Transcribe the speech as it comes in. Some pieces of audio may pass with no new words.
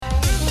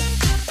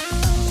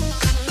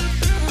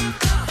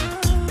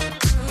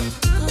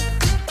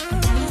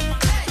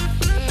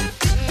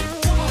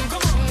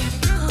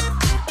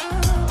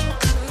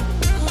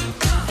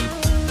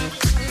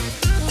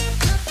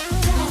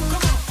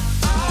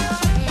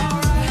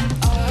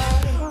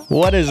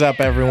What is up,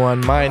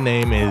 everyone? My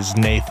name is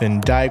Nathan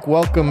Dyke.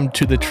 Welcome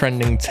to the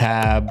Trending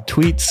Tab,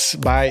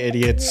 tweets by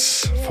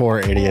idiots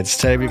for idiots.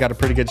 Today we got a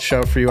pretty good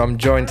show for you. I'm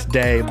joined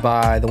today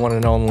by the one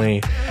and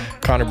only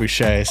Connor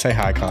Boucher. Say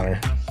hi,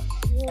 Connor.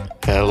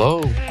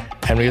 Hello.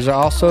 And we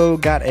also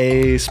got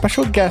a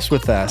special guest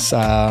with us.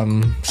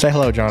 Say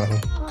hello, Jonathan.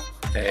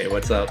 Hey,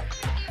 what's up?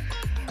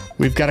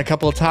 We've got a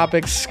couple of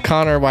topics.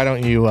 Connor, why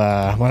don't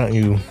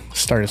you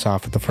start us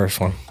off with the first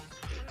one?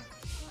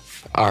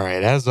 All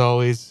right, as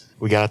always,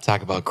 we got to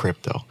talk about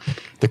crypto.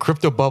 The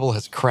crypto bubble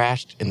has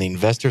crashed, and the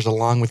investors,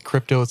 along with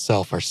crypto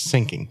itself, are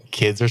sinking.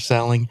 Kids are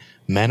selling,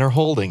 men are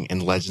holding,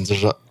 and legends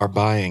are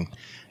buying.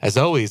 As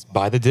always,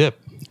 buy the dip.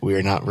 We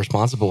are not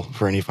responsible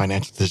for any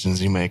financial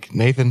decisions you make.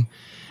 Nathan,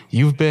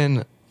 you've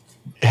been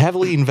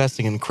heavily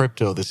investing in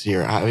crypto this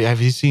year. Have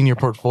you seen your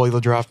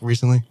portfolio drop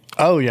recently?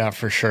 Oh yeah,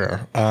 for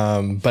sure.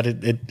 But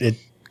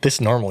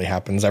this normally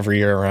happens every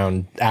year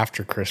around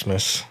after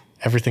Christmas.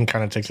 Everything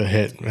kind of takes a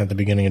hit at the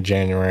beginning of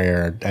January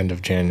or end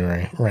of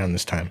January around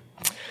this time.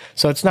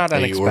 So it's not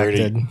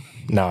unexpected.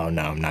 No,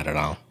 not at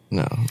all.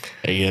 No.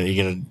 Are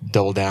you gonna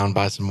double down,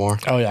 buy some more?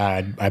 Oh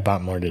yeah, I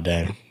bought more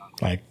today.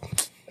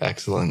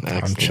 Excellent.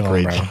 I'm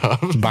chilling, Great bro.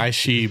 job. Buy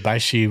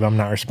Sheeb. I'm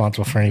not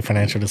responsible for any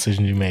financial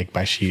decisions you make.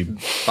 Buy Sheeb.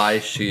 Buy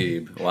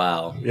Sheeb.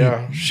 Wow.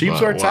 Yeah,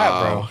 Sheeb's where it's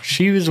at, bro.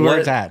 Sheeb's where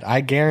it's at.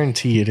 I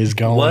guarantee it is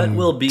going. What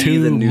will be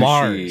to the new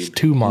Mars? Sheeb?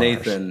 To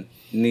Mars.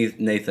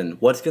 Nathan,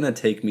 what's gonna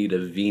take me to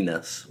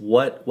Venus?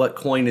 What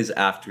coin is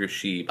after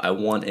Sheeb? I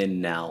want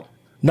in now.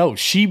 No,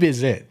 Sheeb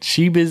is it.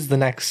 Sheeb is the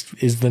next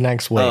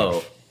wave.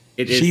 Oh,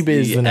 it is Sheeb the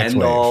is the next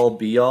end wave. all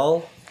be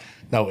all.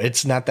 No,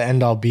 it's not the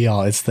end all be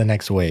all. It's the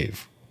next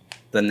wave.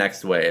 The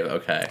next wave.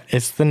 Okay.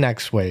 It's the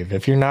next wave.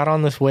 If you're not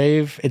on this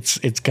wave, it's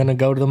gonna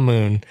go to the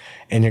moon,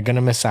 and you're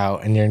gonna miss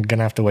out, and you're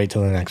gonna have to wait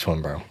till the next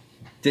one, bro.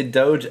 Did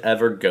Doge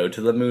ever go to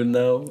the moon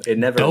though? It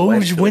never.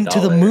 Doge went to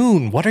the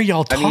moon. What are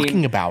y'all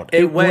talking about?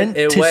 It went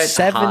to high.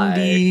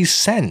 70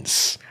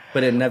 cents.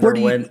 But it never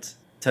went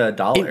to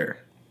 $1.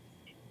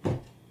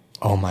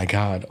 Oh my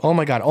god.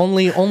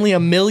 Only a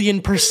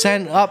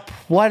 1,000,000% up.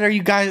 What are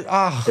you guys?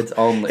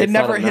 It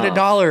never hit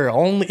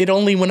 $1. It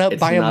only went up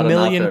by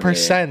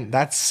 1,000,000%.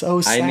 That's so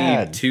sad.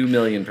 I need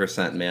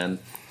 2,000,000%, man.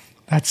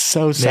 That's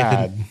so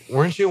sad. Nathan,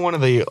 weren't you one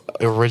of the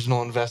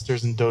original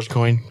investors in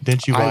Dogecoin?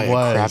 Didn't you buy a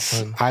crap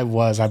ton? I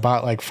was. I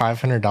bought like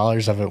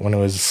 $500 of it when it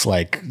was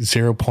like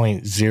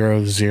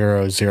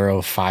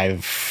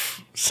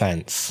 0.00005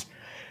 cents.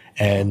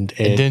 And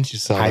didn't you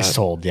sell I that?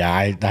 sold. Yeah,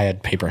 I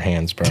had paper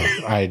hands, bro.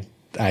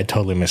 I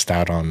totally missed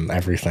out on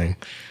everything.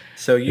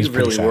 So you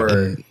really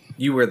were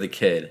the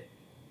kid.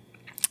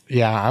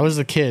 Yeah, I was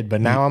the kid,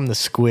 but now I'm the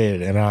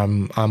squid, and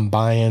I'm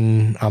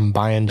buying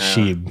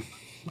Sheeb.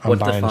 I'm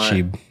buying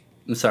Sheeb.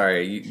 I'm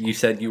sorry, you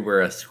said you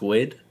were a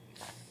squid?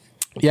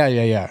 Yeah.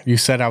 You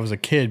said I was a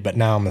kid, but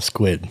now I'm a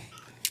squid.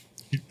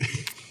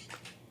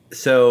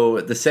 So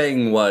the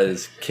saying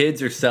was,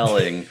 kids are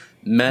selling,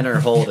 men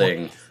are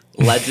holding,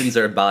 legends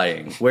are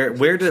buying.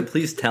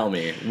 Please tell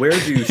me, where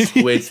do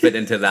squids fit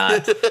into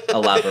that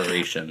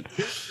elaboration?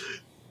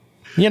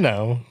 You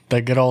know,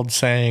 the good old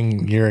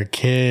saying, you're a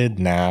kid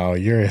now,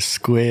 you're a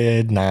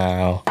squid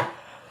now.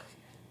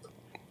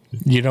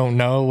 You don't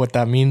know what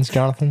that means,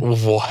 Jonathan?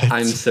 What?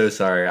 I'm so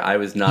sorry. I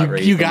was not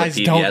raised You on the guys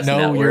PBS don't know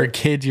network. you're a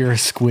kid, you're a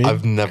squid?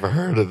 I've never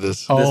heard of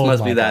this. This Oh must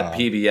my be that God.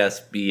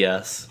 PBS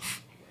BS.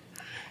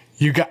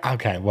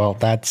 Okay, well,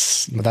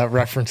 that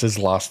reference is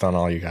lost on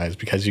all you guys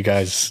because you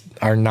guys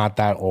are not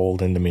that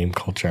old in the meme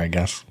culture, I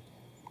guess.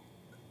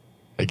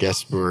 I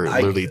guess we're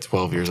literally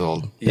 12 years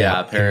old. Yeah, Yeah.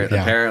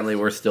 apparently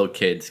we're still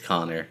kids,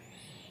 Connor.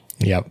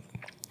 Yep.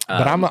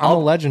 But I'm a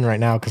legend right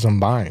now because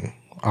I'm buying,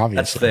 obviously.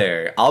 That's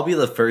fair. I'll be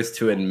the first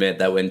to admit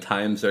that when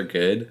times are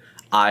good,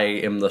 I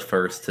am the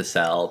first to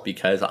sell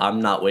because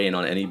I'm not waiting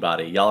on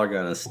anybody. Y'all are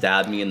going to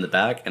stab me in the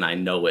back, and I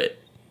know it.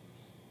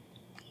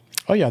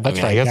 Oh, yeah,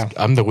 that's right. I guess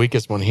I'm the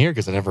weakest one here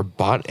because I never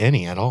bought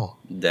any at all.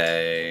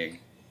 Dang.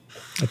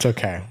 It's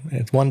okay.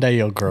 One day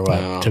you'll grow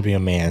up to be a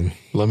man.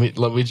 Let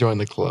me join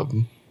the club.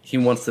 He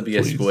wants to be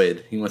a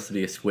squid. He wants to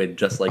be a squid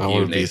just like I you,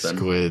 want to be a Nathan.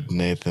 squid,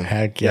 Nathan.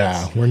 Heck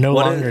yeah. Yes. We're no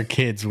What longer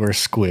kids. We're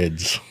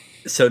squids.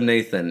 So,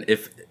 Nathan,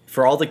 if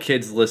for all the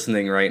kids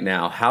listening right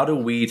now, how do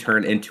we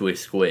turn into a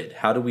squid?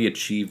 How do we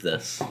achieve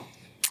this?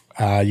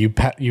 You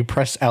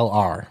press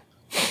LR.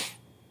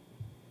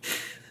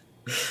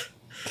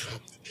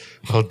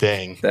 Oh,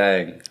 dang.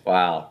 Dang.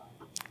 Wow.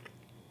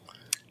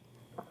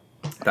 All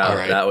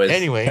right. That was...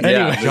 Anyway,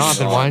 yeah,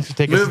 Jonathan, why don't you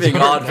take us moving to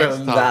our on next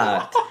from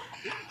topic? that.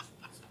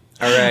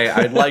 All right,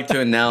 I'd like to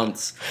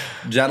announce,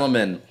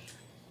 gentlemen,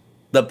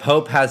 the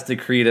Pope has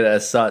decreed it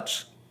as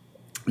such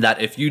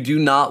that if you do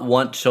not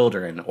want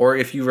children, or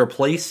if you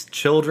replace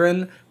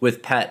children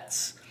with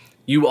pets,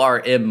 you are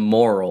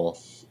immoral.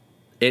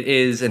 It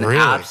is an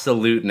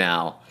absolute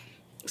now.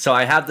 So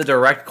I have the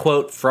direct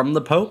quote from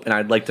the Pope, and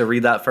I'd like to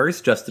read that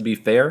first, just to be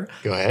fair.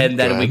 Go ahead. And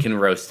then we can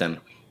roast him.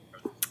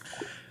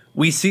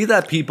 We see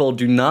that people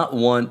do not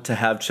want to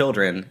have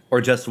children, or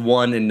just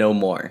one and no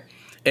more.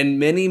 And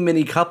many,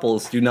 many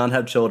couples do not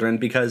have children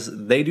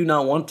because they do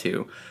not want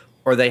to.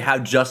 or they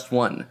have just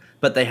one,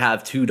 but they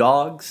have 2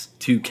 dogs,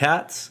 2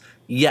 cats.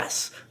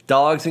 Yes,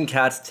 dogs and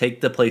cats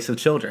take the place of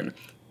children.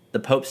 The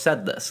Pope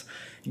said this.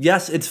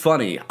 Yes, it's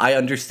funny, I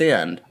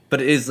understand,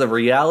 but it is the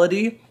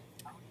reality,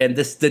 and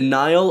this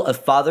denial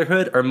of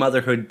fatherhood or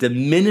motherhood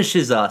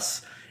diminishes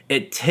us.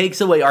 It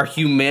takes away our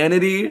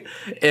humanity,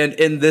 and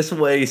in this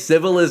way,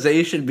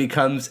 civilization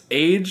becomes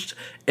aged,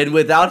 and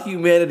without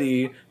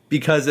humanity,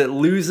 because it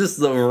loses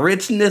the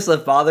richness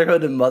of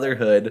fatherhood and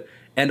motherhood,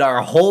 and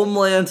our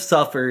homeland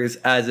suffers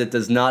as it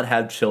does not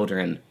have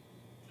children.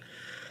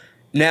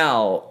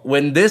 Now,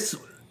 when this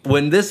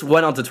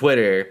went onto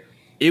Twitter,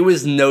 it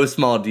was no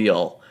small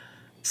deal.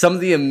 Some of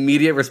the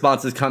immediate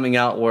responses coming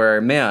out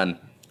were, man,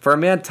 for a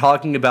man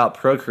talking about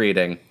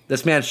procreating,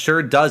 this man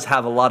sure does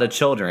have a lot of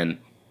children.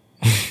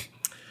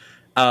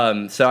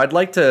 So I'd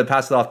like to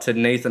pass it off to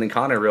Nathan and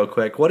Connor real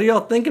quick. What do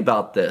y'all think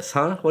about this,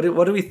 huh? What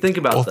do we think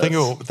about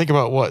this? Think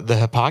about what? The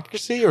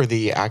hypocrisy or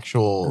the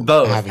actual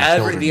both? having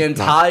children? The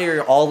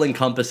entire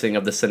all-encompassing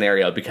of the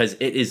scenario, because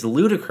it is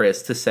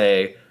ludicrous to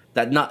say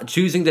that not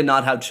choosing to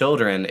not have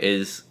children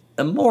is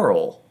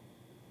immoral.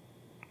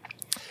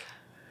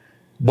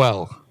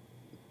 Well,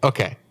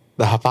 okay.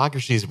 The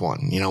hypocrisy is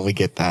one. We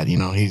get that.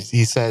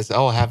 He says,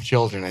 "Oh, have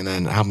children," and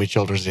then how many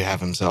children does he have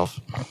himself?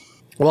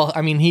 Well,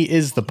 I mean, he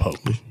is the Pope.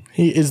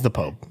 He is the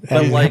Pope.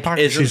 But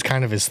hypocrisy is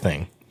kind of his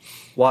thing.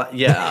 Well,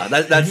 yeah,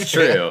 that's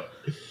true.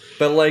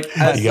 But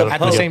at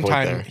the same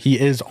time, he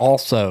is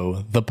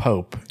also the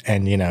Pope,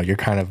 and you're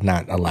kind of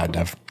not allowed to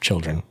have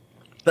children.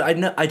 But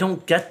I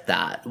don't get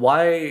that.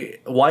 Why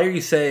are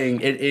you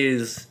saying it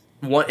is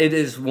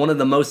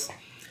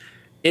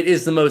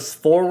the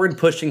most forward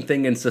pushing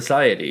thing in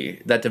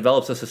society that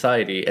develops a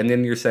society, and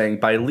then you're saying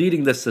by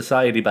leading this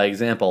society by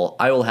example,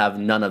 I will have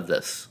none of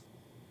this.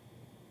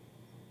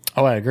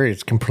 Oh, I agree.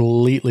 It's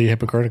completely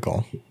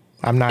hypocritical.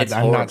 I'm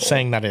not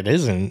saying that it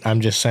isn't.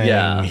 I'm just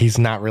saying he's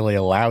not really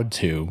allowed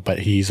to, but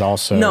he's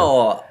also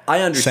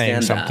I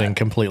understand saying something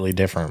completely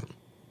different.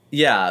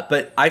 Yeah,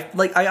 but I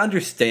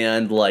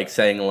understand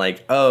saying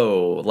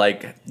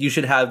you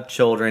should have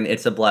children,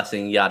 it's a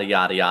blessing, yada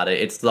yada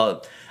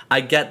yada.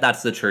 I get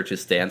that's the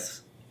church's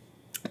stance.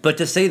 But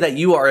to say that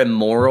you are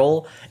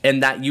immoral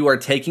and that you are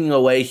taking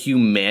away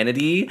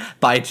humanity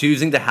by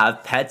choosing to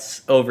have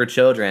pets over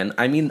children,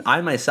 I mean,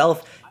 I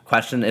myself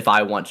question if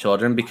I want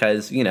children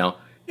because,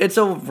 it's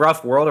a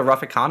rough world, a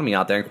rough economy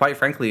out there. And quite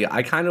frankly,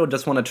 I kind of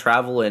just want to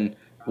travel and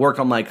work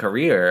on my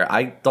career.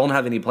 I don't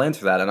have any plans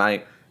for that. And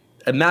I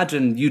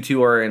imagine you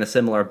two are in a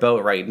similar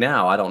boat right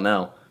now. I don't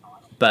know.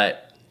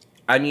 But,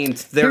 I mean,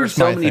 there are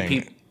so many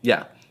people.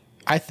 Yeah.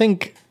 I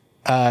think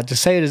to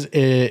say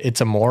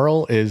it's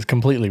immoral is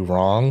completely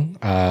wrong.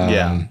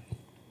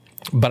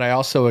 But I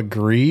also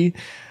agree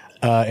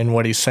in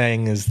what he's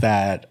saying is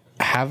that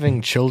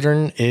having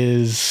children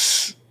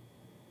is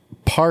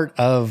part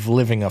of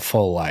living a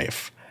full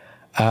life.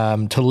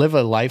 To live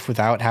a life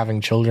without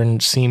having children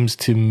seems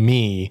to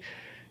me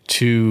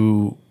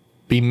to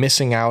be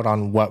missing out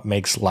on what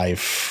makes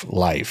life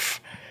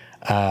life.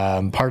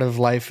 Part of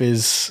life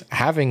is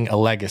having a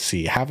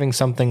legacy, having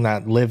something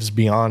that lives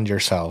beyond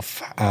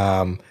yourself.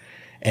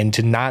 And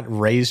to not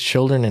raise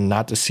children and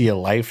not to see a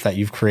life that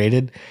you've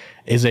created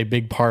is a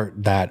big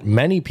part that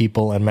many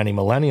people and many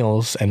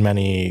millennials and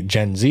many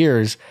Gen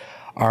Zers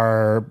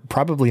are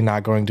probably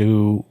not going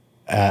to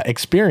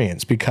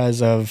experience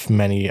because of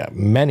many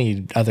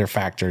other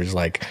factors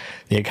like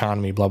the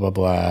economy, blah, blah,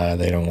 blah.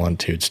 They don't want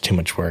to. It's too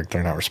much work.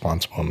 They're not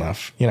responsible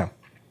enough.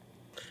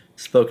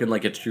 Spoken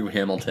like a true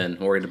Hamilton,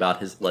 worried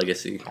about his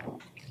legacy.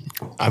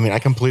 I mean, I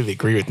completely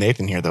agree with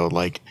Nathan here, though.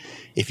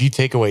 If you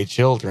take away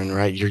children,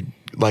 right, you're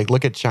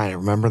look at China.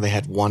 Remember they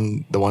had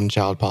the one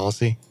child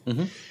policy?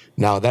 Mm-hmm.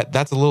 Now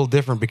that's a little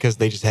different because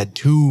they just had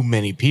too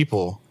many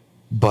people,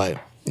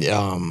 but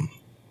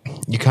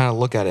you kind of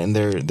look at it and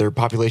their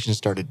population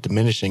started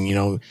diminishing.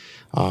 You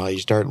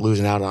start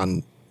losing out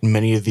on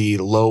many of the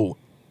low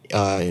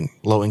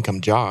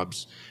income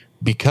jobs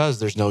because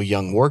there's no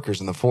young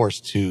workers in the force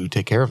to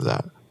take care of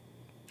that.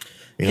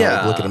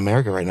 Look at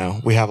America right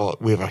now. We have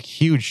a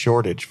huge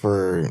shortage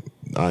for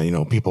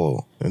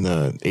people in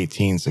the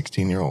 18,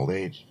 16-year-old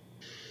age.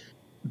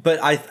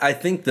 But I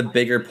think the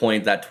bigger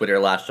point that Twitter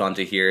latched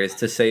onto here is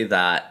to say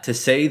that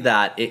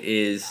it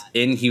is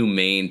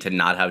inhumane to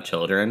not have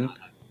children.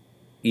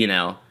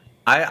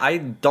 I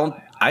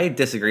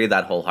disagree with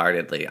that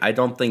wholeheartedly. I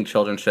don't think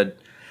children should.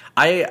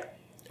 I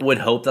would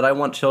hope that I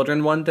want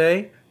children one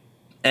day,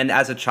 and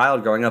as a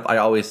child growing up, I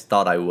always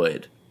thought I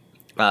would.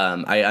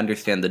 I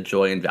understand the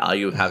joy and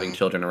value of having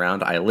children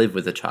around. I live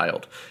with a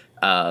child,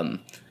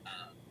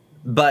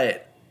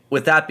 but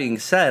with that being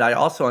said, I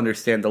also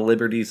understand the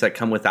liberties that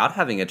come without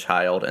having a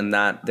child, and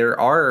that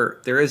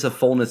there is a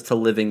fullness to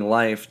living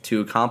life,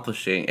 to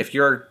accomplishing. If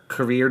you're a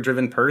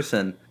career-driven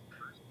person,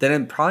 then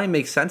it probably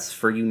makes sense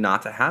for you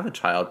not to have a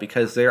child,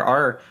 because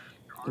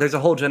there's a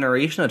whole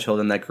generation of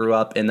children that grew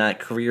up in that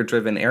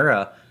career-driven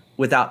era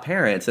without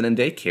parents and in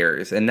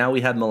daycares, and now we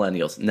have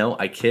millennials. No,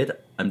 I kid.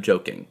 I'm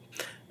joking.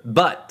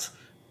 But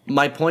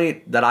my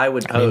point that I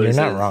would pose you're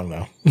not wrong,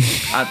 though.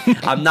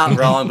 I'm not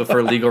wrong, but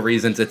for legal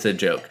reasons, it's a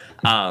joke.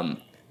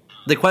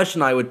 The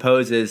question I would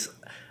pose is,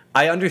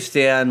 I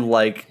understand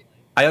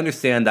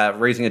that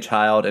raising a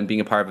child and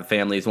being a part of a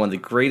family is one of the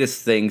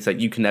greatest things that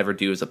you can ever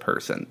do as a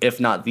person, if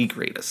not the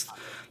greatest.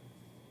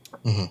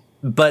 Mm-hmm.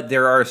 But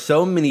there are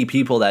so many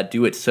people that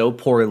do it so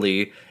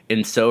poorly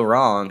and so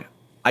wrong.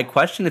 I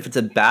question if it's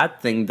a bad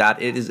thing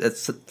that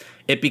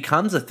it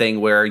becomes a thing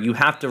where you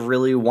have to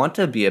really want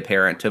to be a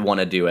parent to want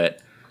to do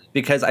it.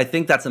 Because I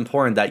think that's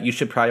important, that you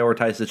should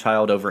prioritize the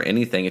child over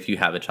anything if you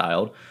have a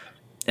child.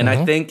 And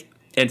I think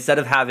instead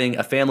of having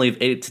a family of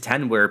 8 to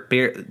 10 where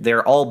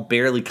they're all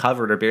barely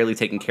covered or barely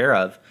taken care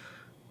of,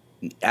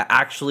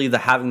 actually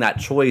having that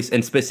choice,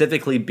 and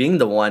specifically being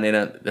the one in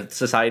a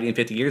society in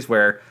 50 years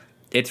where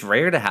it's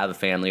rare to have a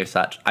family or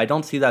such, I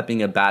don't see that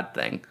being a bad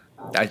thing.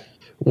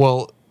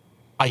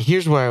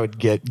 Here's where I would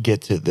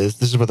get to this.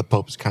 This is what the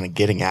Pope is kind of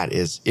getting at,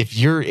 is if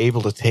you're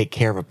able to take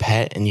care of a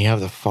pet and you have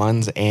the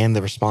funds and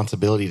the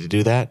responsibility to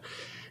do that,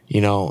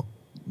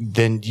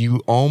 then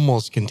you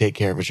almost can take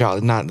care of a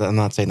child. I'm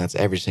not saying that's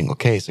every single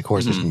case. Of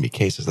course, there's going to be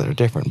cases that are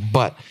different.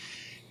 But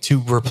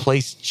to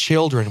replace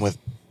children with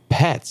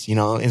pets,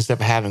 instead of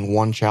having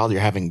one child,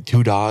 you're having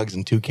 2 dogs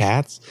and 2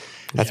 cats.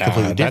 That's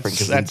completely different,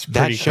 because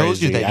that shows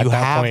crazy. you that you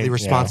have the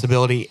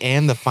responsibility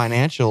and the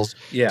financials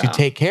to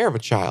take care of a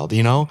child.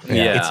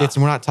 It's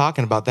we're not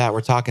talking about that.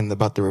 We're talking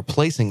about the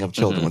replacing of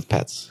children with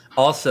pets.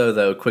 Also,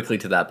 though, quickly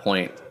to that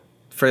point,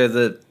 for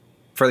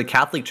the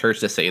Catholic Church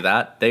to say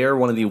that, they are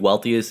one of the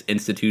wealthiest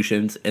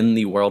institutions in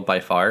the world by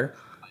far,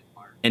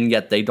 and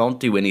yet they don't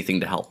do anything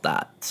to help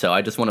that. So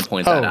I just want to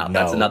point that out. No.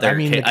 That's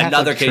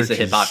another case of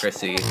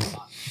hypocrisy.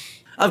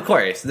 Of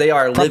course, they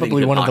are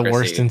probably one of the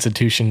worst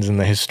institutions in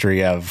the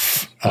history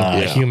of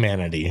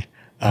humanity.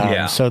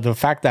 So the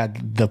fact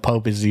that the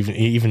Pope is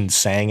even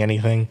saying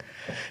anything,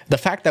 the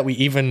fact that we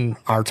even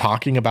are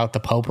talking about the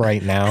Pope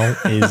right now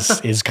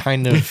is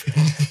kind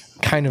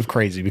of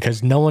crazy,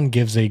 because no one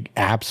gives a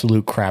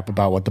absolute crap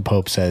about what the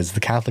Pope says. The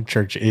Catholic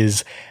Church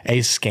is a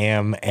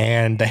scam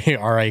and they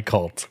are a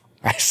cult.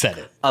 I said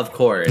it. Of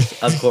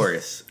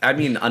course. I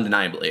mean,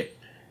 undeniably.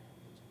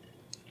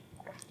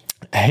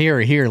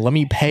 Here, let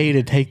me pay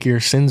to take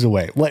your sins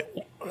away. What?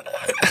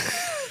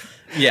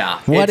 Yeah.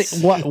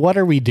 What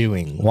are we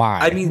doing? Why?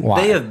 I mean,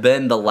 they have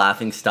been the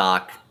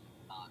laughingstock,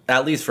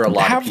 at least for a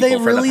lot of people,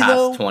 for the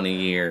past 20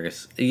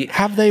 years.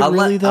 Have they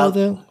really,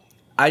 though?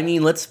 I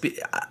mean,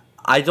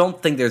 I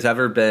don't think there's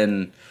ever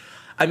been.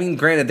 I mean,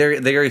 granted,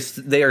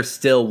 they are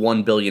still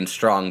 1 billion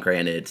strong,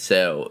 granted.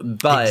 So,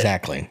 but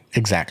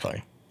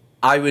exactly.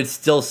 I would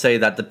still say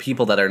that the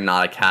people that are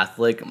not a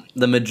Catholic,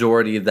 the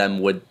majority of them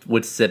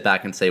would sit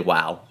back and say,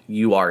 "Wow,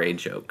 you are a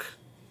joke."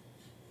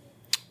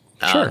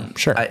 Sure.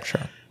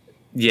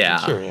 Yeah.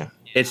 Sure, yeah.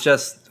 It's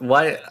just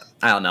I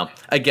don't know.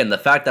 Again, the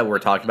fact that we're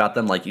talking about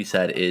them, like you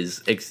said,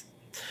 is it's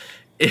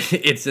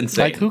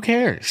insane. Like, who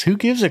cares? Who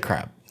gives a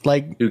crap?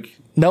 Like,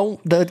 no,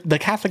 the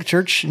Catholic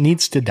Church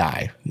needs to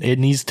die. It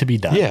needs to be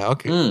done. Yeah,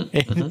 okay.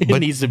 It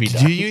needs to be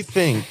done.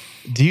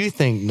 Do you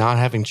think not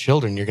having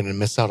children, you're going to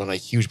miss out on a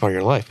huge part of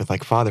your life with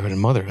like fatherhood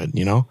and motherhood,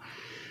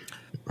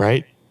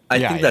 right? I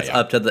think that's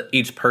up to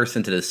each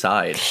person to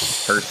decide,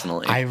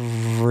 personally. I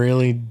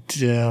really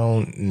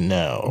don't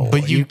know.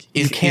 But you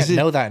can't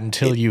know that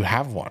until you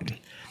have one.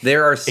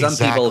 There are some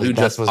people who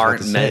just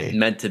aren't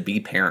meant to be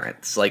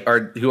parents,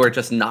 who are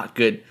just not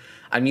good.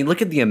 I mean,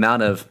 look at the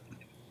amount of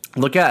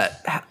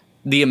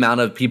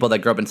people that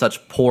grow up in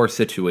such poor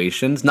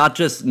situations, not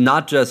just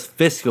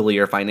fiscally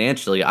or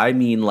financially. I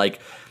mean,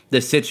 like,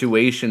 the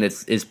situation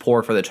is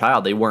poor for the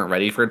child. They weren't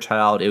ready for a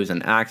child. It was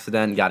an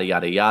accident, yada,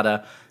 yada,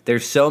 yada.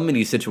 There's so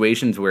many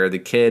situations where the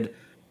kid,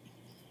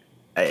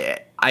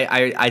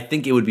 I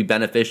think it would be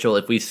beneficial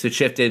if we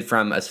shifted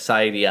from a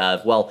society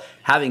of, well,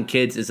 having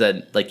kids is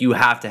you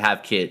have to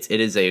have kids. It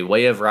is a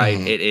way of right.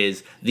 Mm-hmm. It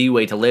is the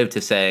way to live,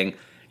 to saying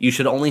you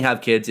should only have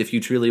kids if you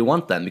truly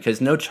want them,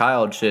 because no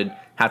child should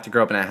have to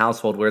grow up in a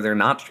household where they're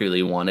not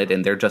truly wanted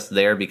and they're just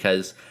there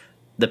because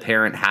the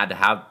parent had to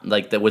have,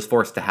 that was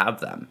forced to have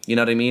them. You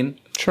know what I mean?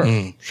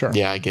 Sure. Sure.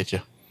 Yeah, I get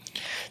you.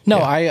 No,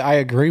 yeah. I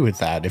agree with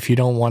that. If you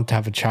don't want to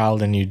have a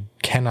child and you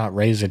cannot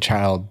raise a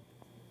child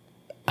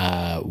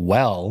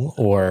well,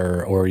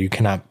 or you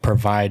cannot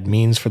provide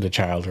means for the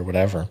child or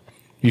whatever,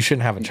 you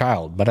shouldn't have a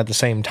child. But at the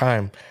same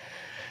time,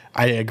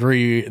 I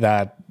agree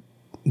that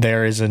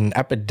there is an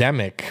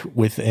epidemic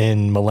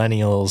within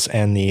millennials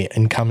and the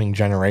incoming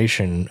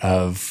generation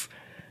of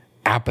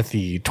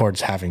apathy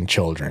towards having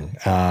children.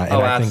 And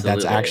I think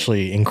that's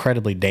actually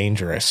incredibly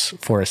dangerous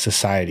for a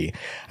society.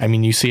 I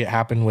mean, you see it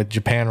happen with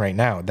Japan right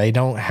now. They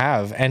don't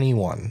have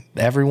anyone.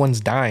 Everyone's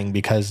dying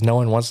because no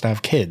one wants to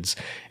have kids,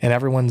 and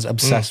everyone's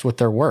obsessed with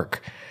their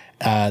work.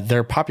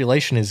 Their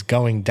population is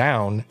going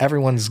down.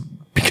 Everyone's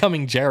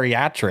becoming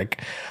geriatric.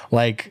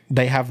 Like,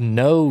 they have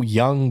no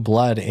young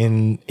blood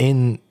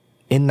in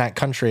that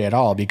country at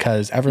all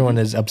because everyone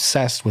is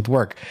obsessed with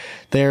work.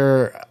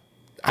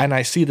 And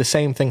I see the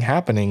same thing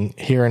happening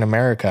here in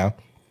America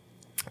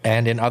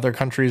and in other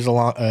countries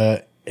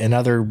in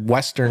other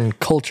Western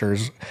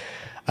cultures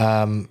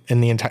in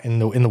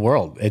the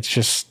world. It's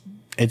just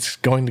it's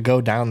going to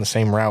go down the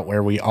same route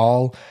where we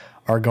all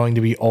are going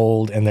to be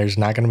old and there's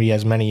not going to be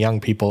as many young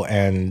people,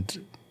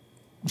 and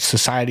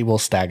society will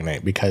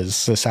stagnate because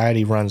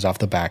society runs off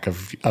the back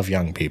of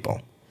young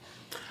people.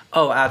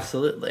 Oh,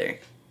 absolutely.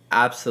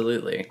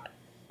 Absolutely.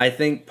 I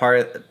think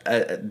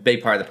a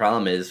big part of the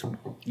problem is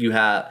you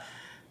have,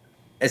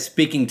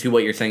 speaking to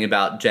what you're saying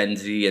about Gen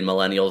Z and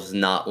millennials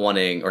not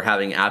wanting or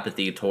having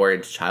apathy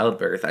towards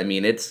childbirth. I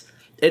mean, it's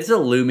a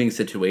looming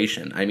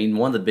situation. I mean,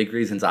 one of the big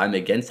reasons I'm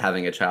against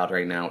having a child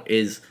right now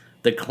is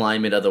the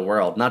climate of the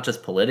world, not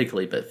just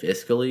politically, but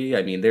fiscally.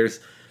 I mean,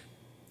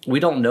 we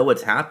don't know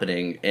what's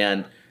happening.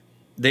 And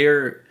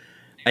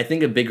I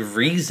think a big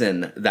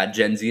reason that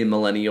Gen Z and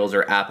millennials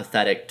are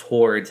apathetic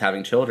towards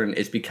having children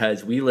is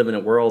because we live in a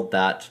world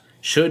that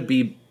should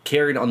be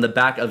carried on the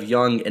back of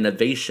young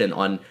innovation,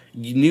 on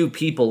new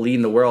people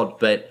leading the world,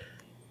 but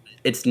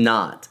it's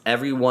not.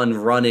 Everyone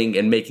running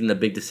and making the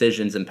big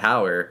decisions in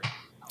power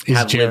is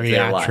have lived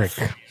their life.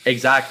 geriatric.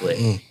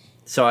 Exactly.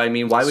 So, I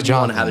mean, why would you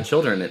want to have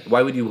children?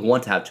 Why would you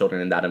want to have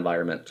children in that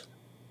environment?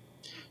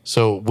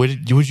 So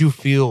would you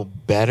feel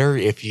better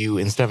if you,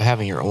 instead of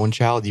having your own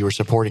child, you were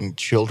supporting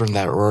children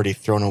that were already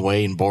thrown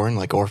away and born,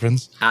 like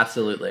orphans?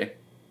 Absolutely.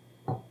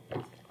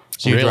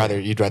 So you'd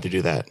rather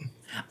do that?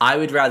 I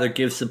would rather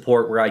give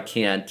support where I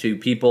can to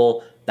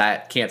people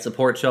that can't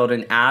support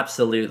children.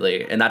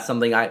 Absolutely. And that's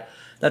something I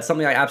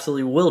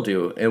absolutely will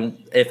do.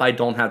 And if I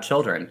don't have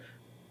children,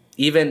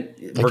 even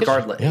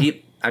regardless,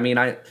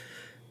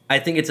 I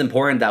think it's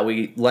important that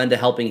we lend a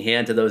helping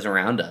hand to those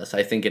around us.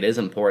 I think it is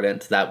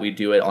important that we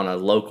do it on a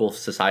local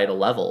societal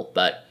level.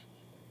 But,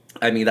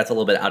 I mean, that's a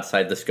little bit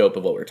outside the scope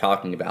of what we're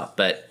talking about.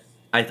 But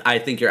I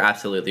think you're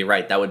absolutely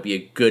right. That would be a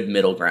good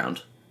middle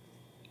ground.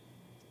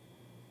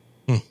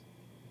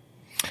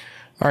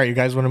 All right, you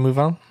guys want to move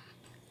on?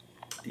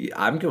 Yeah,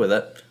 I'm good with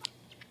it.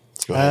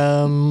 Go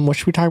ahead. What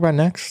should we talk about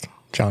next,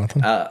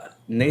 Jonathan?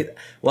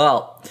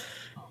 Well,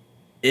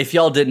 if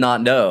y'all did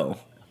not know,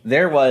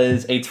 there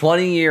was a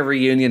 20-year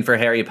reunion for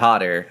Harry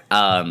Potter.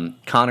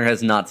 Connor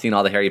has not seen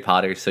all the Harry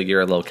Potter, so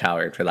you're a little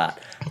coward for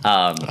that.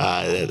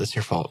 That's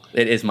your fault.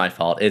 It is my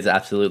fault. It's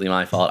absolutely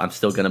my fault. I'm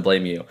still going to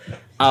blame you.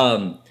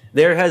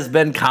 There has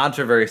been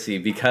controversy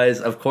because,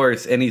 of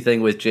course,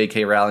 anything with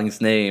J.K. Rowling's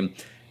name,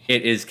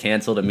 it is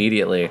canceled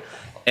immediately.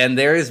 And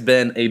there has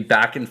been a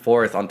back and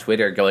forth on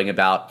Twitter going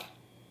about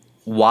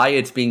why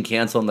it's being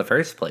canceled in the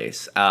first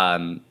place.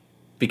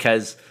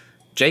 Because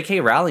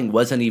J.K. Rowling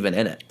wasn't even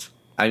in it.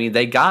 I mean,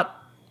 they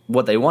got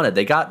what they wanted.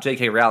 They got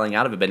J.K. Rowling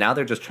out of it, but now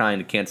they're just trying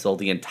to cancel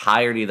the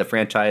entirety of the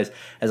franchise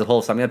as a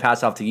whole. So I'm going to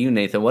pass off to you,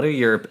 Nathan. What are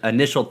your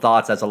initial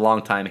thoughts as a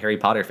longtime Harry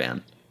Potter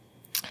fan?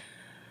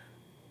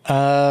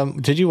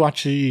 Did you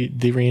watch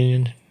the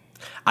reunion?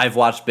 I've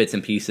watched bits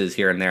and pieces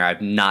here and there.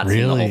 I've not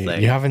seen the whole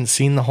thing. You haven't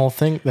seen the whole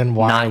thing? Then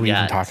why Not are we yet.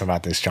 even talking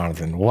about this,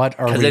 Jonathan? What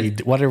are we?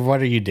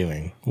 What are you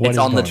doing? What It's is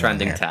on the going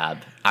trending here? tab.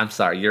 I'm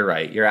sorry. You're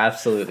right. You're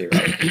absolutely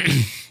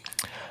right.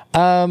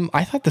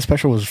 I thought the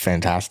special was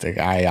fantastic.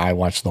 I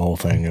watched the whole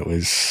thing. It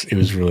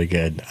was really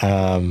good.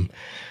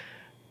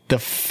 The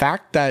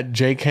fact that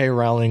J.K.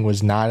 Rowling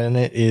was not in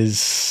it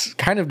is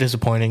kind of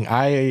disappointing.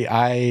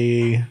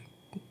 I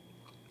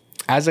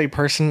as a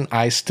person,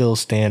 I still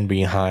stand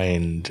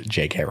behind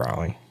J.K.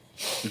 Rowling.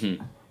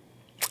 Mm-hmm.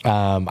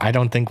 I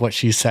don't think what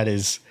she said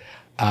is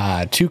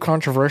too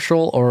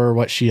controversial, or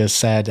what she has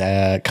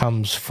said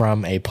comes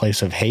from a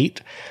place of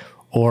hate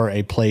or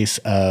a place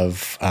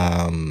of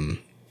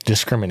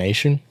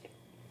discrimination.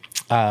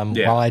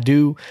 While I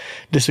do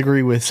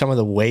disagree with some of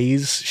the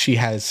ways she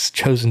has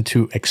chosen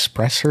to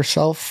express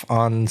herself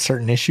on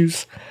certain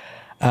issues,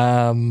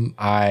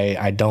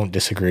 I don't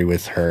disagree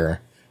with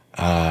her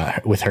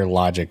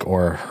logic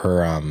or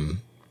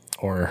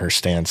her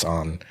stance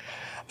on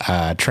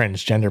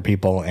transgender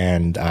people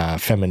and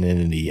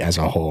femininity as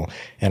a whole.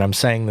 And I'm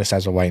saying this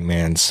as a white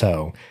man,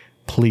 so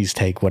please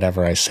take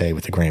whatever I say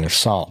with a grain of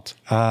salt.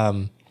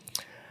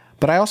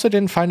 But I also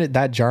didn't find it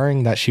that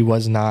jarring that she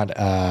was not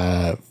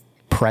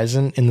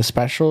present in the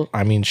special.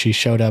 I mean, she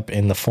showed up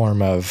in the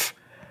form of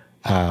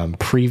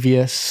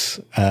previous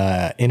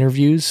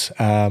interviews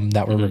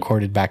that were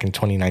recorded back in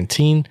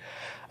 2019,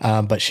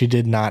 but she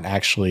did not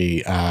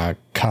actually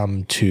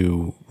come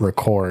to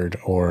record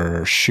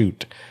or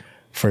shoot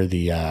for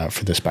the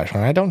special.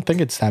 And I don't think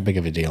it's that big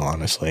of a deal,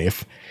 honestly.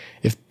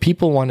 If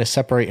people want to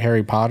separate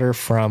Harry Potter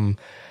from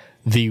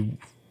the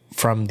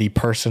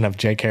person of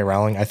J.K.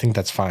 Rowling, I think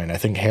that's fine. I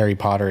think Harry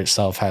Potter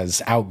itself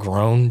has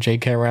outgrown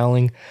J.K.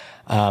 Rowling,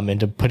 and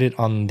to put it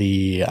on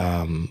the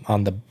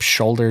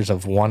shoulders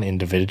of one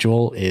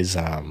individual is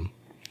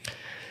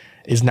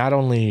not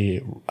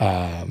only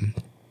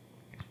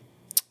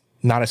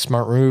not a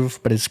smart move,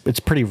 but it's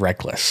pretty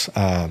reckless.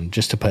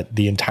 Just to put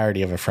the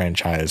entirety of a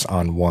franchise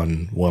on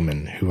one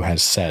woman who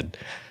has said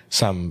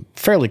some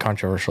fairly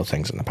controversial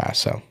things in the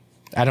past. So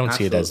I don't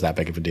see it as that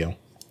big of a deal.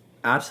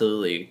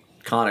 Absolutely.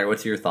 Connor,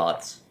 what's your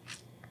thoughts?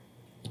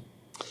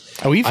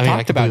 Oh, we've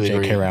talked about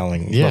J.K.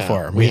 Rowling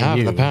before. We have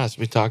in the past.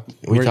 We talked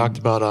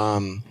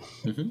about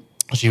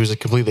she was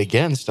completely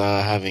against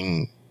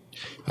having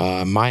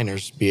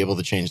minors be able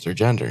to change their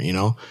gender.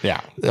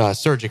 Yeah.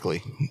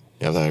 Surgically,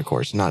 of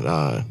course,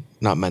 not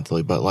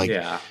mentally, but like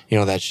Yeah.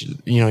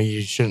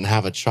 you shouldn't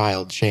have a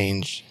child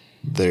change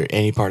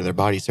any part of their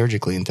body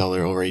surgically until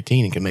they're over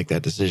 18 and can make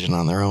that decision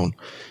on their own.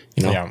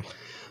 Yeah.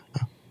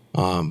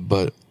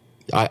 But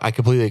I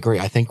completely agree.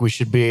 I think we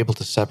should be able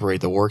to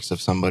separate the works of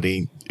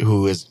somebody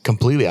who is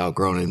completely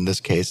outgrown it in this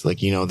case. Like,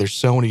 there's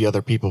so many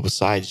other people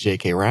besides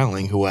J.K.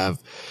 Rowling who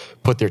have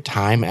put their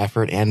time,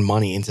 effort, and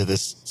money into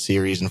this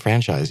series and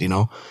franchise,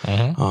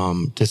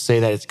 To say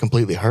that it's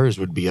completely hers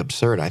would be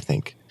absurd, I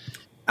think.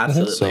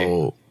 Absolutely.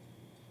 So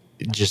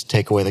just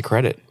take away the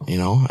credit,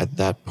 at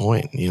that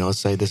point,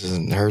 say this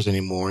isn't hers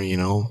anymore,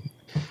 Yeah.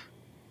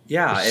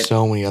 There's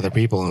so many other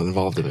people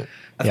involved in it.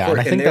 Yeah,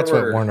 and I think that's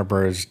what Warner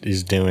Bros.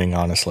 Is doing,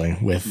 honestly,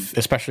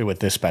 especially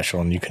with this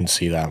special, and you can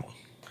see that.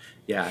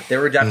 Yeah,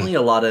 there were definitely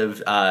a lot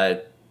of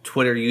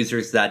Twitter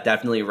users that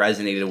definitely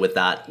resonated with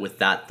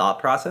that thought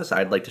process.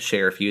 I'd like to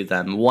share a few of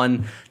them.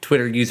 One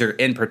Twitter user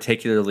in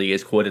particularly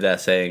is quoted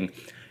as saying,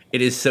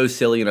 "It is so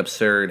silly and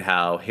absurd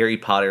how Harry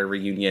Potter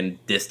reunion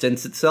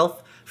distanced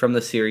itself from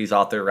the series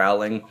author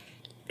Rowling.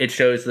 It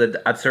shows the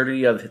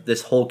absurdity of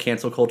this whole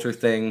cancel culture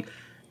thing.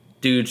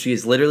 Dude, she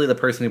is literally the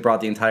person who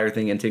brought the entire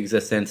thing into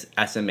existence,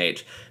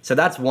 SMH." So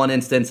that's one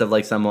instance of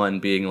like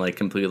someone being like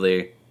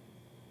completely,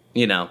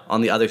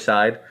 on the other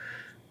side.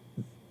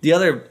 The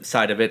other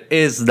side of it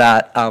is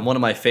that one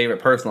of my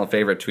personal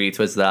favorite tweets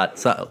was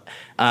that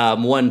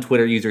one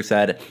Twitter user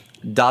said,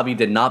 "Dobby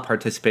did not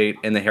participate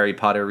in the Harry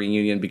Potter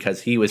reunion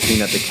because he was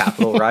seen at the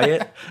Capitol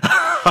riot."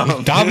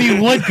 Dobby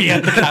would be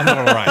at the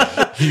Capitol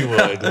riot. He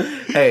would.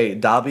 Hey,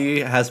 Dobby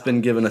has been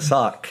given a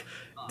sock.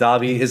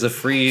 Dobby is a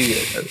free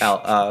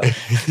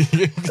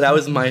that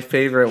was my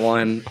favorite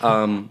one.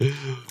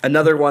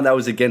 Another one that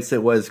was against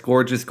it was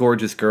Gorgeous,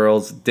 Gorgeous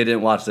Girls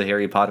didn't watch the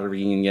Harry Potter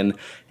reunion.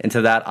 And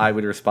to that, I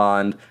would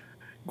respond,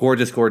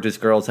 Gorgeous, Gorgeous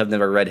Girls have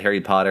never read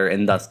Harry Potter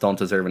and thus don't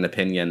deserve an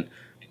opinion.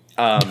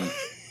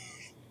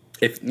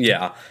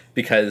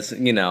 Because,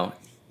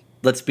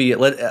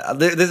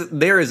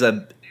 there is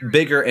a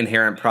bigger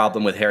inherent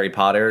problem with Harry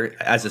Potter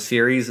as a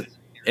series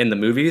in the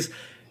movies,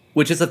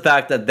 which is the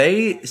fact that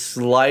they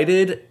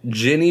slighted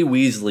Ginny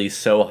Weasley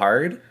so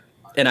hard.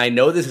 And I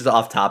know this is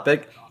off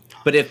topic,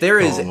 but if there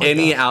is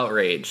any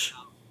outrage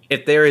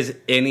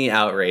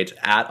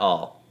at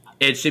all,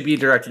 it should be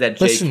directed at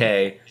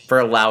JK for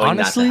allowing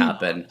that to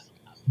happen.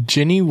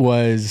 Ginny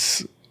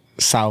was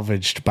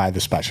salvaged by the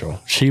special.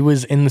 She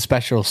was in the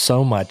special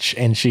so much,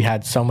 and she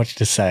had so much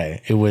to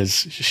say.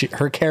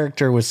 Her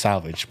character was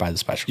salvaged by the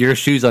special. Your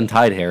shoes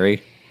untied,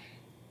 Harry.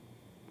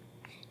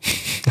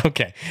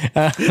 Okay.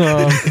 Yeah,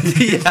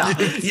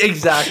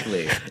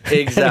 exactly.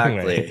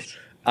 Anyways.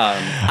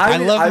 I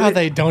love how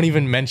they don't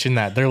even mention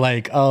that. They're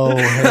like, "Oh,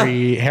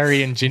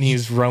 Harry and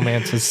Ginny's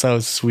romance was so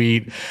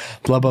sweet,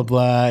 blah blah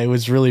blah. It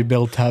was really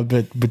built up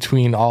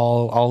between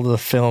all the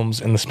films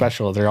and the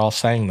special. They're all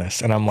saying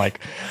this," and I'm like,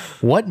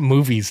 "What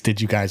movies did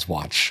you guys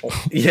watch?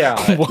 Yeah,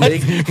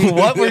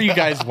 what were you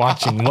guys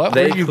watching? What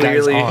were you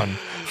guys on?"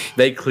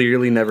 They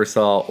clearly never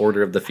saw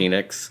Order of the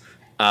Phoenix.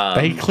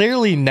 They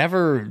clearly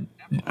never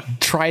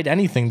tried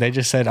anything. They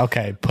just said,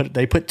 okay,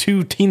 they put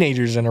two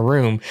teenagers in a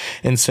room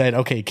and said,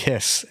 okay,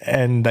 kiss,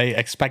 and they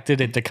expected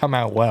it to come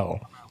out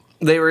well.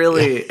 They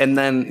really, and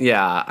then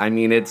there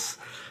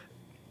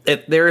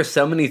are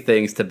so many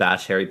things to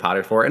bash Harry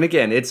Potter for, and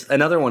again, it's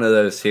another one of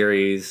those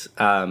series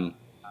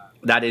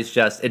that is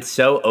just, it's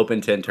so open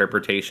to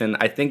interpretation.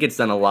 I think it's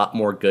done a lot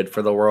more good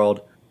for the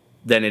world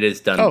than it has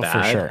done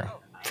bad.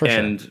 For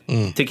sure.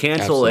 To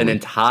cancel an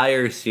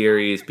entire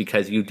series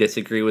because you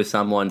disagree with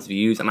someone's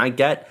views, and I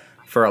get,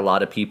 for a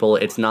lot of people,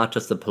 it's not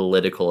just a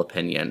political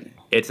opinion.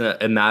 It's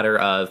a matter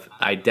of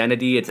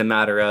identity. It's a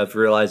matter of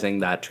realizing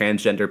that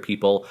transgender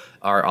people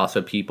are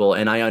also people,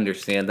 and I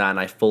understand that, and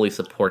I fully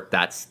support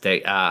that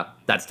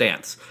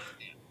stance.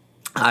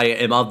 I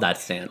am of that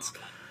stance.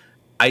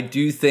 I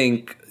do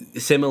think,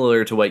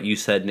 similar to what you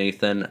said,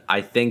 Nathan, I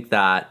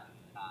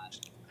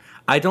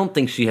don't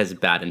think she has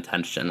bad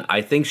intention.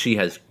 I think she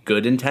has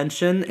good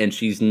intention, and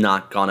she's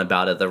not gone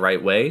about it the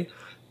right way.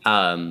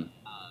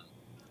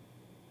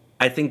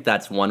 I think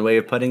that's one way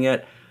of putting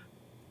it.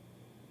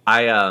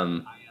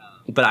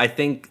 But I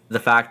think the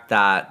fact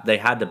that they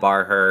had to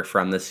bar her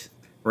from this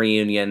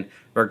reunion,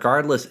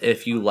 regardless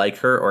if you like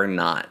her or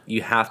not,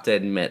 you have to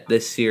admit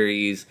this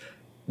series,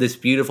 this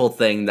beautiful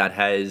thing that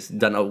has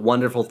done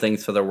wonderful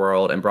things for the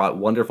world and brought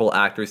wonderful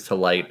actors to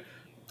light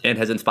and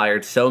has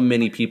inspired so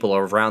many people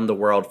around the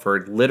world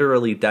for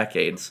literally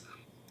decades,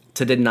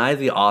 to deny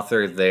the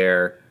author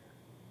there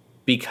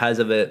because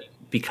of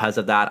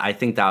that, I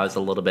think that was a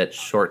little bit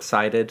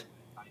short-sighted.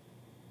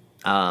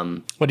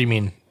 What do you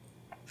mean?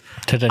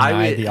 To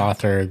deny the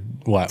author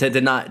what? To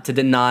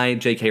deny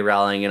J.K.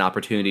 Rowling an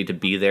opportunity to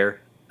be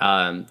there.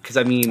 Because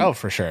oh,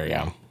 for sure,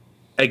 yeah.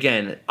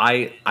 Again,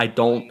 I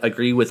don't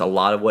agree with a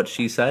lot of what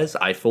she says.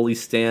 I fully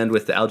stand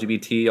with the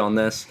LGBT on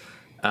this.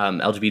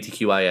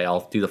 LGBTQIA.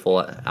 I'll do the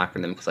full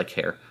acronym because I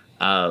care.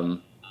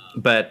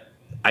 But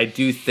I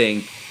do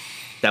think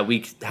that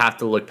we have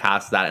to look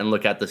past that and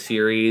look at the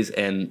series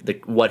and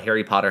what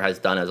Harry Potter has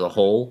done as a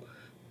whole.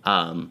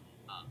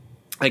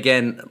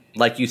 Again,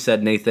 like you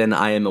said, Nathan,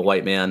 I am a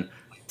white man.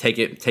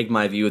 Take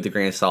my view with a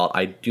grain of salt.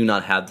 I do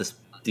not have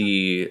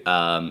the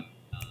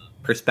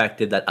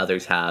perspective that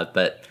others have,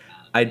 but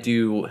I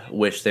do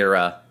wish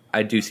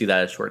I do see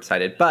that as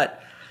short-sighted.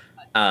 But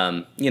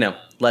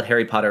let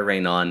Harry Potter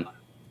reign on.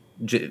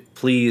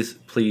 Please,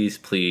 please,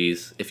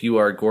 please, if you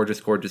are a gorgeous,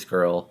 gorgeous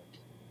girl,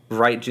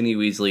 write Ginny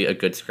Weasley a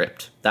good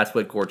script. That's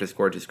what gorgeous,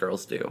 gorgeous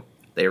girls do.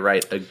 They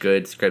write a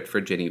good script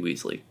for Ginny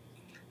Weasley.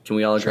 Can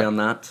we all agree on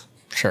that?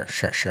 Sure.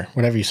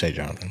 Whatever you say,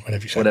 Jonathan.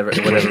 Whatever you say.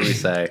 Whatever we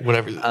say.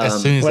 Whatever.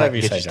 As soon as I can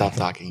you get say, you stop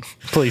Jonathan. talking.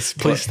 Please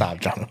stop,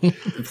 Jonathan.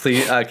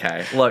 Please,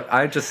 okay.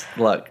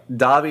 Look,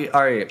 Dobby.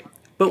 All right,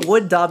 but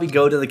would Dobby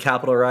go to the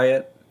Capitol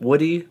riot?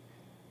 Would he?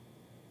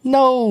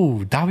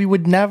 No, Dobby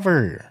would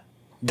never.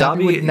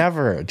 Dobby would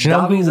never. Do you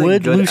know Dobby's who a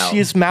would? good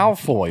Lucius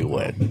Malfoy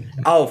would.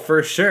 Oh,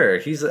 for sure.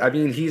 He's a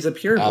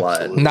pureblood.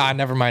 Absolutely. Nah,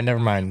 never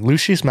mind.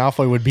 Lucius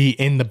Malfoy would be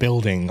in the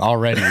building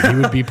already. He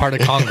would be part of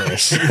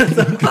Congress.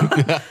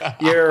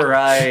 You're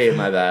right.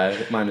 My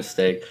bad. My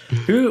mistake.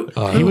 Who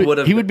would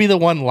have? He would be the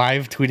one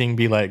live tweeting,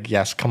 be like,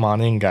 "Yes, come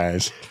on in,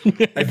 guys."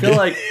 I feel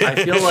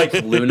like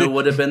Luna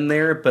would have been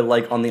there, but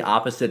like on the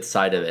opposite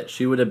side of it.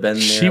 She would have been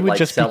there. She would like,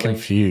 just selling. be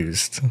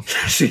confused.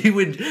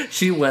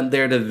 She went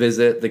there to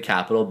visit the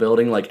Capitol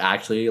building. Like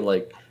actually,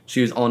 like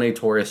she was on a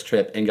tourist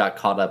trip and got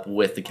caught up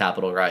with the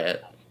Capitol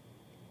riot.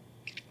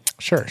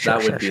 Sure.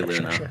 That would be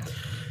Luna. Sure.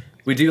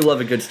 We do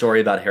love a good story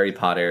about Harry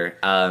Potter.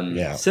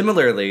 Yeah.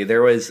 Similarly,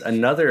 there was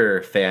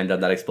another fandom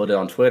that exploded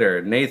on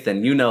Twitter.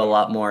 Nathan, you know a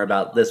lot more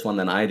about this one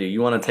than I do.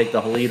 You want to take the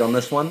lead on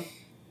this one?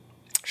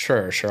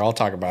 Sure. I'll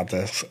talk about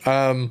this.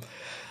 A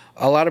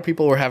lot of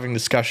people were having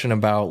discussion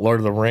about Lord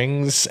of the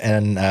Rings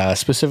and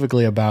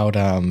specifically about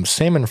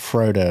Sam and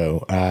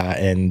Frodo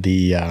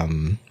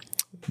and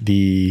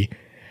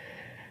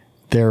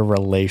their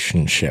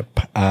relationship.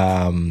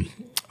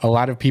 A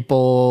lot of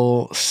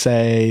people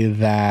say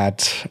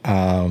that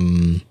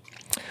Sam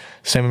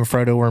and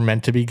Frodo were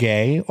meant to be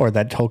gay, or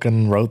that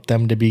Tolkien wrote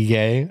them to be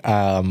gay.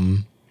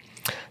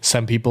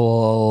 Some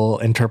people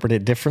interpret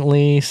it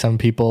differently. Some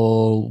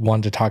people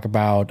want to talk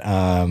about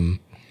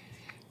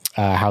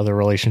how the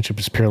relationship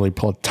is purely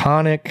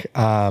platonic.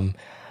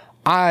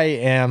 I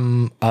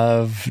am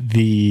of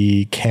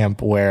the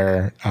camp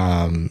where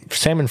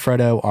Sam and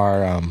Frodo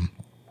are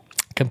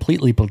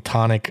completely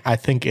platonic. I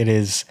think it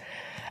is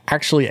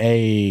actually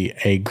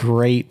a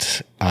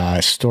great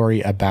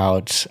story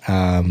about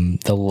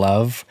the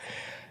love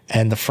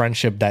and the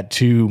friendship that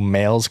two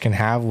males can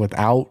have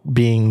without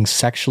being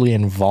sexually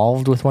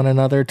involved with one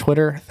another.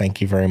 Twitter,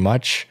 thank you very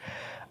much.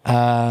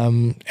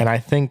 And I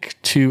think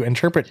to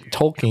interpret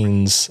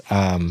Tolkien's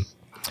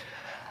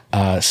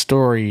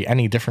story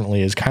any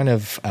differently is kind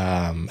of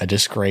a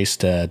disgrace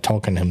to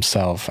Tolkien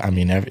himself. I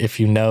mean, if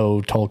you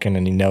know Tolkien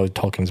and you know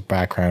Tolkien's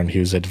background, he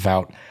was a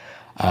devout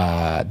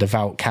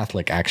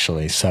Catholic,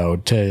 actually. So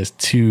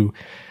to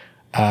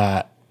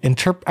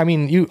interpret, I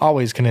mean, you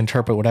always can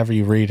interpret whatever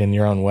you read in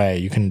your own way.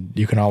 You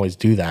can always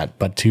do that,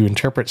 but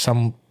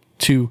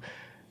to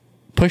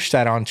push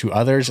that onto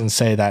others and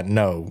say that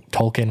no,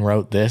 Tolkien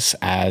wrote this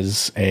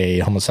as a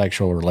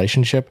homosexual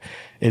relationship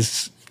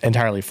is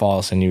entirely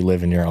false, and you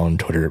live in your own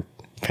Twitter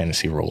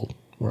fantasy world.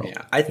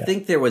 Yeah, I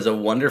think there was a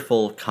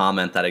wonderful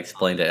comment that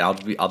explained it.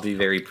 I'll be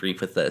very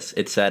brief with this.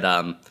 It said,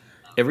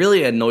 "It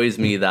really annoys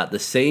me that the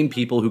same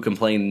people who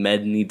complain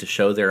men need to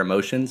show their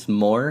emotions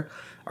more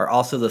are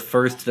also the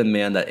first to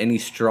demand that any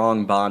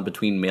strong bond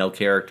between male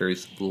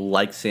characters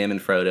like Sam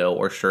and Frodo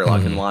or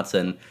Sherlock and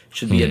Watson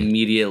should be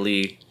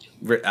immediately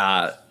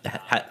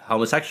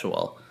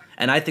homosexual."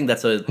 And I think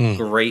that's a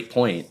great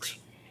point.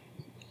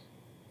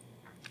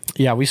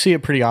 Yeah, we see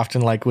it pretty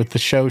often, like with the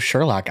show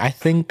Sherlock. I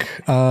think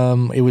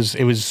it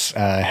was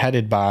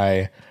headed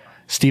by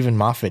Stephen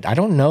Moffat. I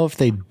don't know if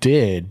they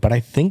did, but I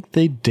think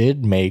they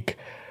did make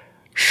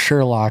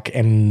Sherlock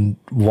and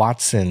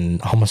Watson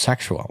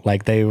homosexual,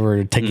 like they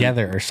were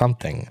together or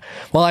something.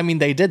 Well, I mean,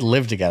 they did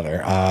live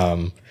together.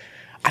 I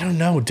don't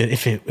know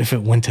if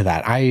it went to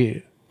that.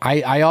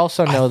 I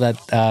also know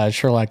that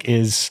Sherlock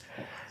is,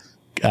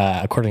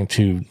 according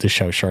to the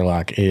show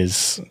Sherlock,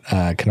 is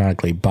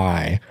canonically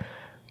bi,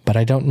 but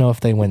I don't know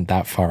if they went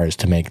that far as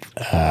to make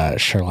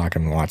Sherlock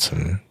and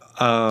Watson.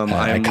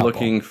 I'm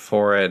looking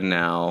for it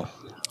now.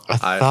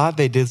 I thought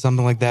they did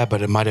something like that,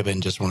 but it might have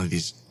been just one of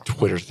these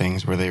Twitter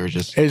things where they were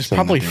just. It was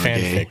probably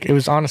fanfic. It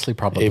was honestly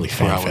probably fanfic. It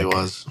probably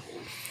was.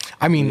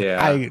 I mean,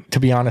 to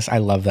be honest, I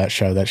love that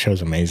show. That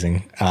show's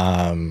amazing.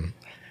 It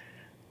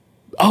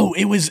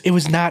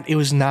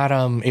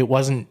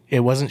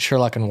wasn't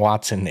Sherlock and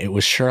Watson. It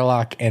was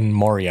Sherlock and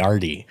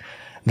Moriarty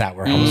that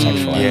were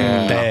homosexual.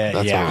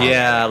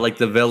 Like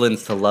the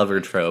villains to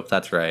lover trope.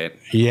 That's right.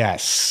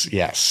 Yes.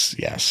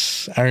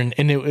 And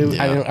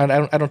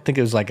I don't think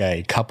it was like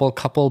a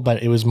couple,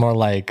 but it was more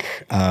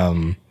like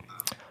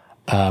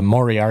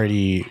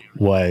Moriarty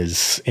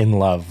was in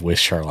love with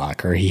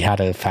Sherlock, or he had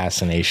a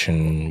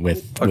fascination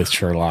with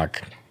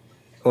Sherlock.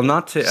 Well,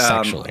 not to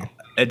sexually.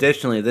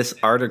 Additionally, this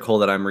article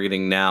that I'm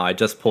reading now, I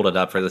just pulled it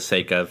up for the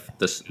sake of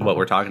this what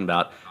we're talking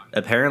about.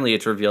 Apparently,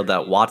 it's revealed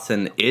that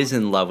Watson is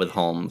in love with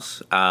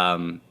Holmes.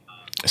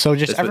 So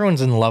just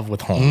everyone's in love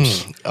with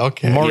Holmes.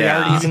 Okay.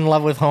 Moriarty's in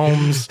love with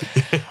Holmes.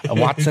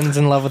 Watson's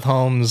in love with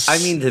Holmes. I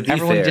mean, to be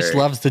everyone fair, just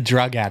loves the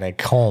drug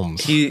addict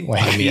Holmes. He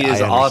is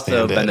I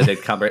also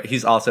understand it.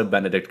 He's also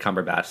Benedict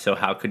Cumberbatch. So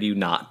how could you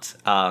not?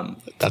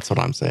 That's what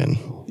I'm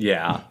saying.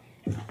 Yeah.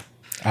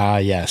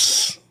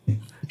 Yes.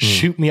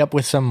 Shoot me up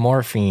with some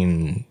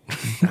morphine,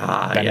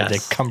 Benedict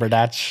Yes.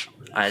 Cumberbatch.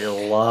 I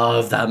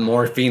love that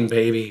morphine,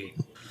 baby.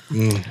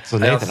 So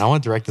Nathan, I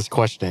want to direct this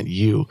question at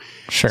you.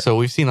 Sure. So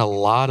we've seen a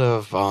lot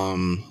of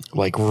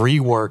like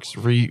reworks,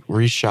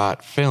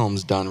 reshot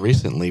films done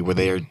recently where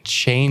they are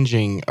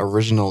changing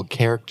original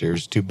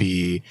characters to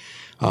be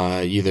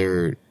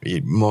either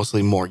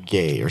mostly more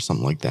gay or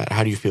something like that.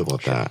 How do you feel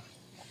about that?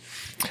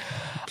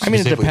 I mean,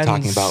 it Specifically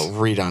depends. talking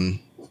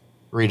about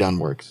redone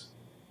works.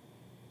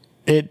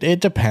 It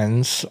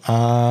depends.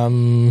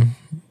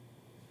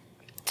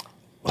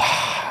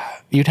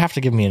 You'd have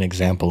to give me an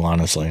example,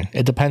 honestly.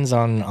 It depends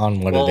on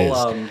what it is.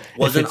 Wasn't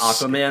If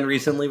it's- Aquaman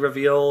recently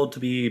revealed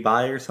to be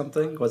bi or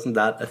something? Wasn't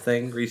that a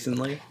thing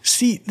recently?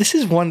 See, this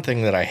is one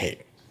thing that I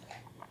hate.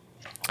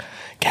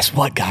 Guess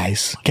what,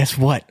 guys? Guess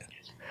what?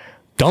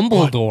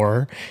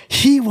 Dumbledore,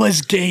 he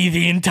was gay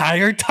the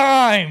entire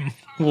time.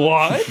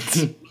 What?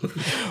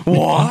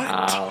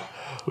 What?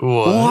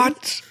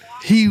 What?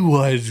 He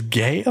was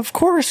gay? Of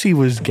course he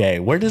was gay.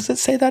 Where does it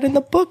say that in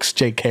the books,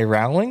 J.K.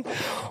 Rowling?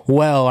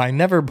 Well, I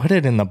never put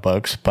it in the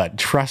books, but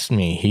trust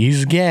me,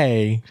 he's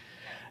gay.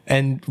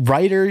 And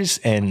writers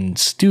and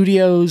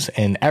studios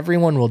and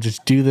everyone will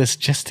just do this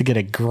just to get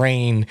a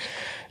grain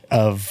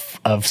of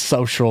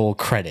social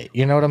credit.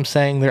 You know what I'm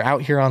saying? They're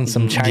out here on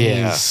some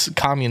Chinese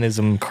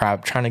communism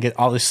crap trying to get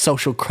all this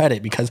social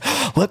credit because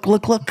look.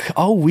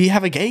 Oh, we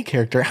have a gay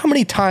character. How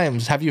many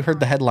times have you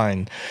heard the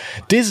headline?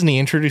 Disney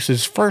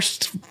introduces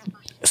first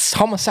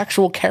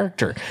homosexual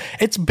character.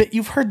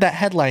 You've heard that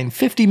headline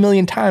 50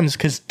 million times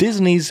because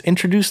Disney's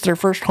introduced their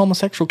first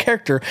homosexual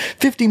character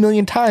 50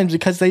 million times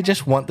because they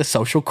just want the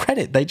social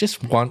credit. They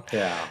just want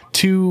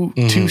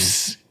to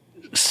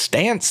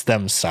stance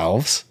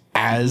themselves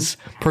as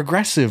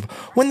progressive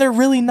when they're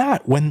really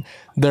not. When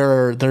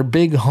their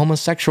big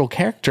homosexual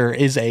character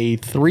is a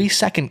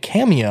 3-second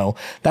cameo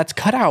that's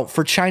cut out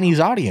for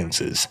Chinese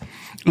audiences.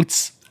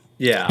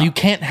 You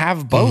can't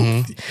have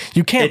both.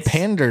 You can't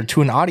pander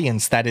to an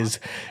audience that is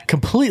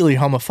completely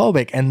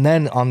homophobic, and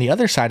then on the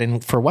other side,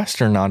 and for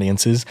Western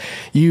audiences,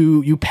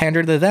 you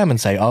pander to them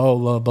and say, "Oh,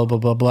 blah blah blah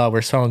blah blah.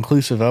 We're so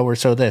inclusive. Oh, we're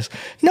so this."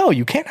 No,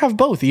 you can't have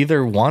both.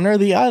 Either one or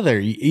the other.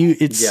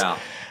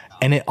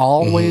 And it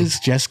always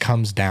just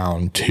comes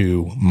down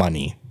to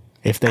money.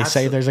 If they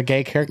say there's a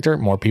gay character,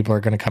 more people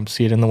are going to come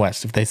see it in the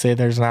West. If they say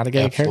there's not a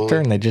gay character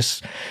and they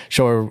just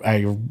show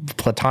a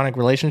platonic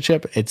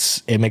relationship,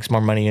 it makes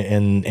more money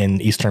in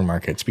Eastern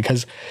markets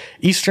because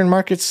Eastern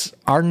markets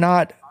are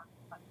not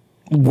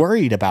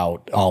worried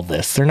about all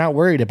this. They're not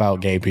worried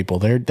about gay people.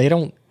 They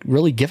don't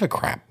really give a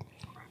crap.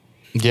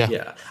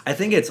 Yeah. I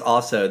think it's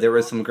also, there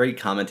was some great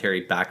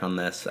commentary back on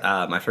this.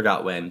 I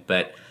forgot when,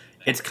 but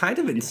it's kind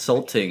of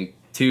insulting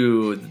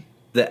to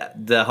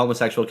the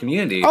homosexual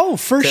community. Oh,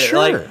 for sure.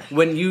 Like,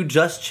 when you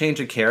just change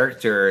a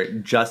character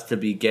just to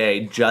be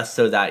gay, just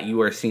so that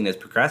you are seen as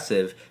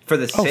progressive for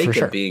the sake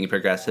of being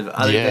progressive,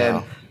 other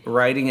than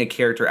writing a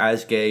character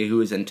as gay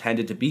who is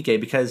intended to be gay,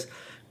 because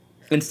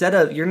instead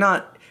of, you're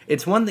not,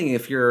 it's one thing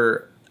if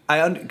you're,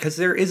 because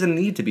there is a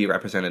need to be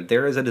represented.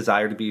 There is a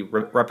desire to be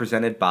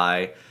represented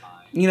by,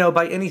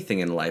 by anything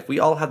in life. We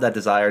all have that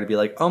desire to be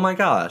like, oh my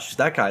gosh,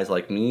 that guy's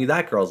like me,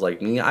 that girl's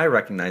like me, I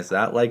recognize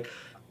that. Like,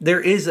 there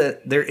is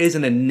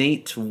an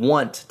innate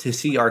want to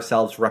see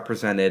ourselves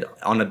represented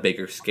on a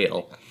bigger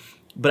scale.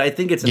 But I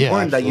think it's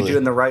important that you do it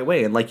in the right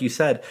way. And like you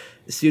said,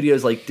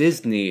 studios like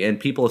Disney and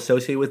people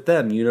associated with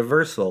them,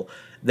 Universal,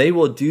 they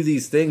will do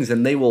these things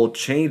and they will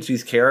change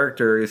these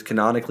characters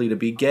canonically to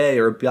be gay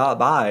or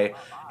bi.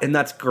 And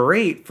that's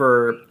great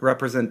for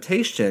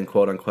representation,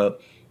 quote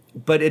unquote.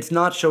 But it's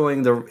not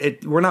showing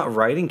we're not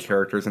writing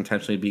characters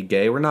intentionally to be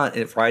gay. We're not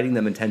writing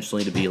them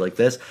intentionally to be like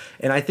this.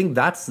 And I think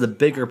that's the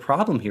bigger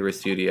problem here with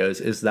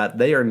studios, is that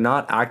they are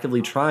not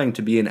actively trying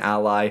to be an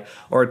ally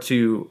or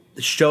to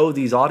show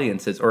these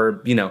audiences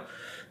or,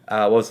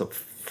 what was the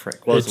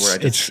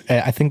word?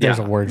 I think there's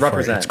a word for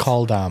it. It's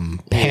called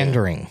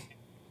pandering.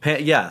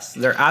 Yes,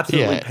 they're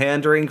absolutely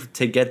pandering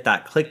to get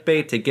that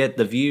clickbait, to get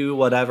the view,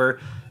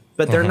 whatever.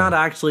 But they're not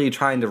actually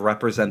trying to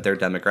represent their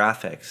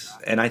demographics.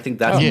 And I think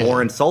that's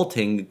more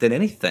insulting than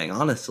anything,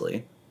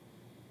 honestly.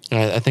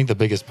 I think the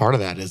biggest part of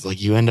that is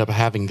like you end up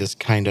having this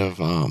kind of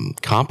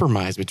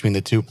compromise between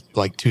the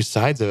two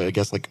sides of it. I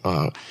guess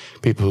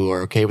people who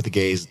are okay with the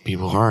gays,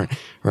 people who aren't,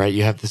 right?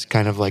 You have this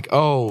kind of like,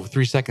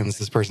 3 seconds,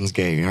 this person's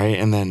gay, right?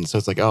 And then so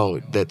it's like,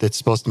 that's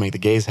supposed to make the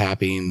gays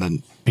happy, and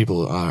then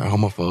people are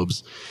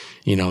homophobes,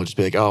 just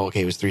be like,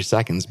 okay, it was 3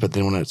 seconds. But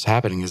then when it's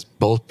happening is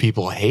both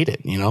people hate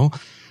it,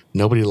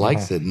 Nobody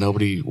likes it.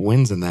 Nobody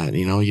wins in that.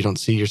 You know, you don't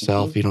see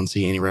yourself. You don't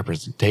see any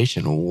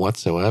representation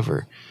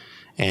whatsoever.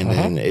 And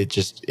then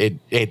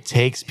it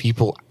takes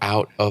people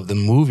out of the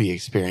movie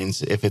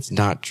experience if it's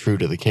not true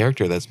to the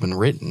character that's been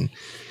written.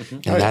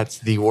 And that's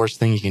the worst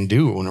thing you can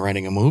do when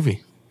writing a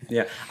movie.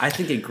 Yeah, I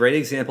think a great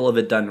example of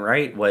it done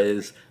right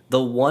was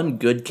the one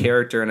good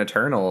character in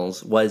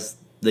Eternals was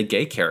the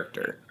gay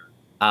character.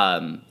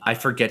 I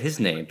forget his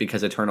name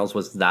because Eternals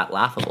was that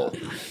laughable,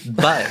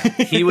 but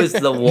he was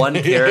the one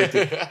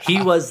character.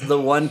 He was the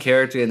one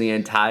character in the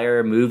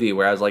entire movie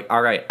where I was like,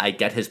 all right, I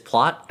get his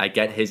plot. I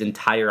get his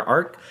entire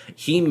arc.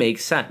 He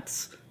makes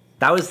sense.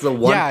 That was the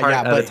one part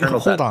of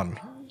Eternals.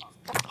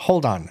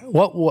 Hold on.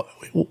 What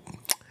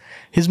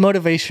his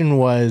motivation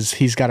was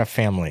he's got a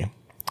family.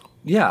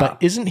 Yeah. But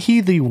isn't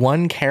he the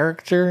one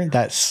character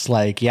that's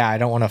like, yeah, I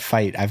don't want to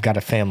fight. I've got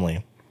a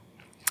family.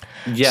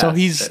 Yeah. So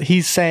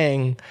he's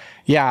saying,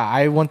 yeah,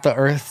 I want the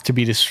Earth to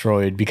be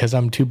destroyed because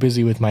I'm too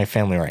busy with my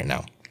family right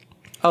now.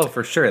 Oh,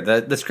 for sure.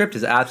 The script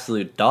is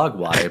absolute dog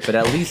water, but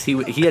at least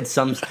he had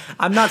some.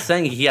 I'm not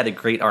saying he had a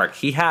great arc.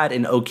 He had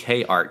an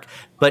okay arc,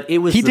 but it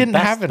was the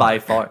best by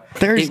far.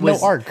 There is no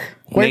arc.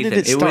 Where did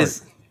it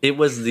start? It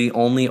was the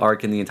only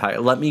arc in the entire.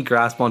 Let me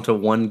grasp onto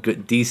one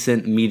good,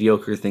 decent,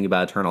 mediocre thing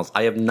about Eternals.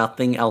 I have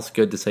nothing else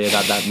good to say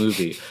about that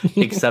movie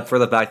except for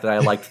the fact that I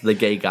liked the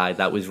gay guy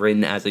that was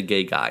written as a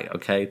gay guy.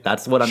 Okay,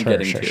 that's what I'm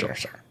getting to. Sure.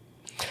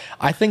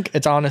 I think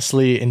it's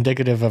honestly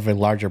indicative of a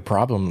larger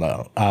problem,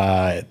 though.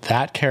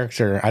 That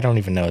character, I don't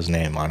even know his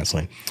name,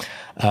 honestly,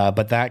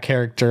 but that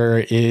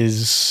character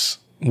was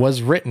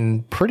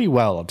written pretty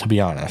well, to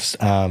be honest.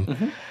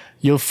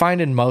 You'll find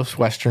in most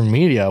Western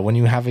media when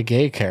you have a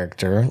gay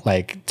character,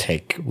 like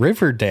take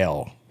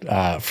Riverdale,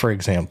 for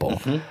example.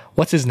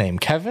 What's his name?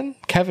 Kevin?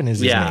 Kevin is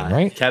his name,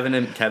 right? Kevin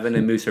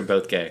and Moose are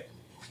both gay.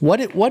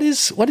 What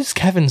is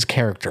Kevin's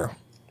character?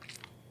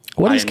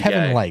 What is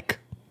Kevin gay. like?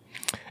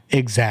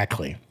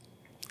 Exactly.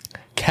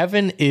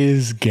 Kevin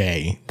is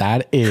gay.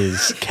 That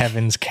is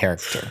Kevin's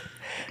character.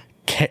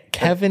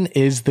 Kevin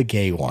is the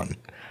gay one.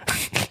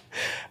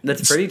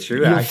 That's pretty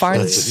true. You'll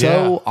find it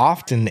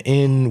often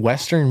in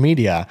Western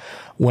media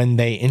when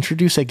they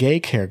introduce a gay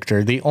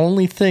character, the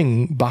only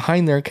thing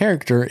behind their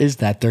character is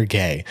that they're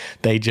gay.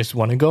 They just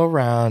want to go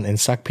around and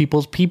suck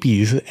people's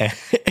peepees.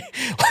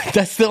 Like,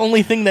 that's the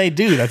only thing they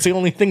do. That's the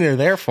only thing they're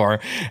there for.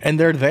 And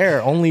they're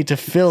there only to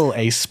fill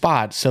a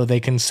spot so they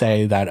can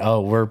say that,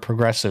 oh, we're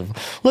progressive.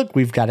 Look,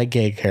 we've got a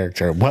gay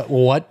character.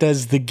 What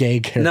does the gay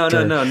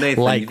character No,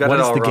 Nathan, like? you got What it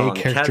does all the wrong.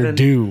 gay character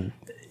do?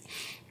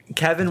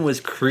 Kevin was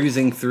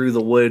cruising through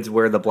the woods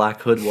where the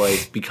Black Hood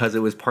was because it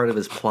was part of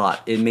his plot.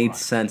 It made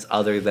sense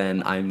other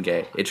than I'm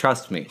gay.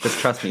 Trust me. Just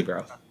trust me,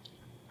 bro.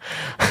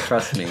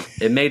 Trust me.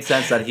 It made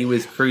sense that he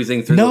was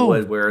cruising through the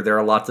woods where there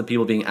are lots of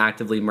people being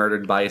actively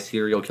murdered by a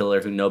serial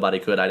killer who nobody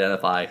could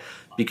identify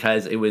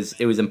because it was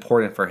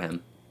important for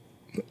him.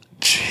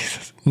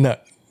 Jesus. No.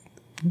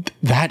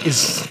 That is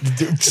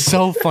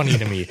so funny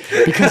to me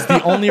because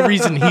the only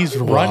reason he's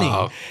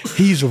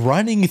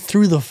running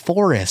through the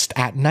forest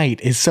at night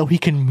is so he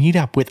can meet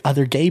up with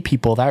other gay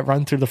people that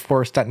run through the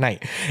forest at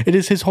night. It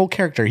is his whole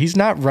character. He's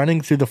not running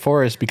through the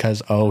forest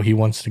because, oh, he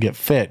wants to get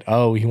fit.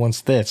 Oh, he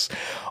wants this.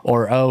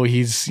 Or, oh,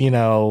 he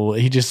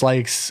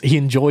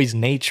enjoys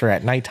nature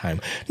at nighttime.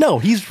 No,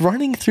 he's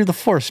running through the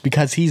forest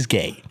because he's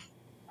gay.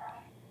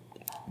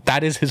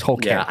 That is his whole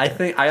character. Yeah, I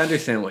think I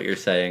understand what you're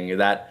saying.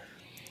 That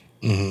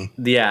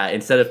yeah,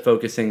 instead of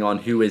focusing on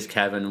who is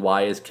Kevin,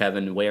 why is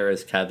Kevin, where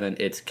is Kevin,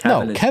 it's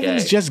Kevin is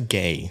Kevin's gay. just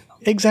gay.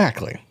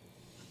 Exactly.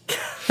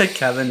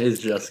 Kevin is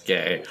just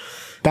gay.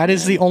 That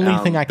is the only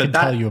thing I can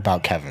tell you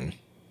about Kevin.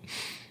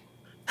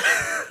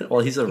 Well,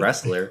 he's a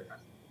wrestler.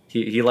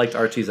 He liked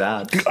Archie's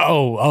abs.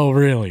 Oh,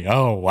 really?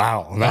 Oh,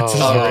 wow. That's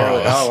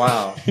Oh,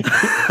 wow.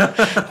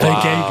 The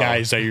gay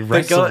guy's a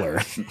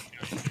wrestler.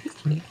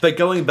 But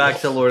going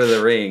back to Lord of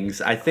the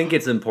Rings, I think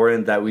it's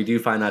important that we do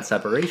find that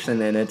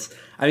separation.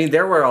 And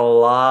there were a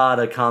lot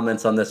of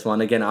comments on this one.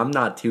 Again, I'm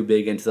not too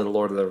big into the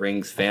Lord of the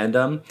Rings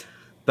fandom.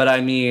 But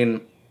I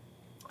mean,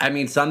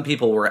 some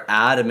people were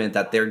adamant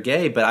that they're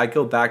gay. But I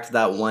go back to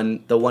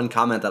the one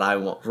comment that I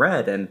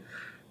read. And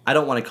I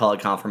don't want to call it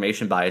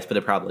confirmation bias, but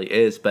it probably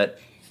is. But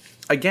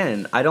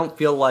again, I don't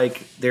feel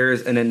like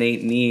there's an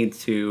innate need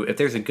to, if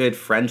there's a good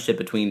friendship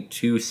between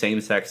two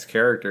same-sex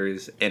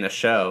characters in a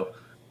show,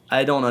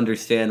 I don't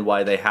understand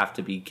why they have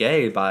to be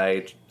gay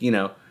by,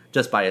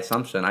 just by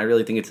assumption. I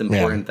really think it's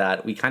important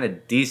that we kind of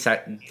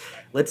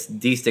let's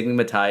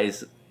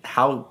destigmatize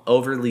how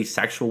overly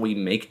sexual we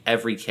make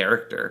every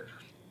character.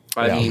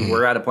 I mean,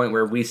 we're at a point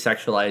where we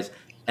sexualize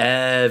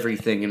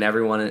everything and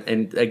everyone.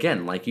 And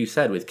again, like you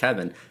said with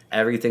Kevin,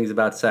 everything's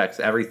about sex.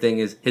 Everything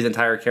is, his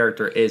entire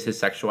character is his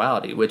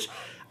sexuality, which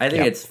I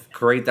think it's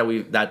great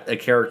that a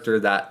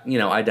character that,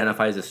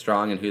 identifies as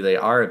strong in who they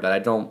are,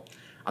 but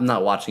I'm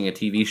not watching a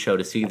TV show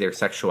to see their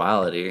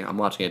sexuality. I'm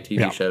watching a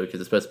TV show because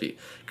it's supposed to be.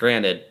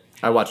 Granted,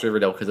 I watch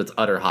Riverdale because it's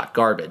utter hot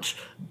garbage,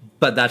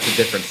 but that's a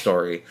different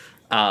story.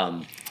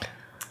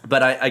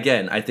 But I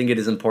think it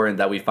is important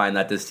that we find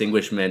that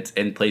distinguishment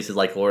in places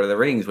like Lord of the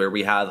Rings, where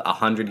we have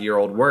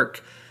 100-year-old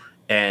work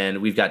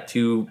and we've got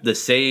the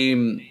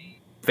same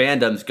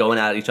fandoms going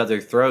at each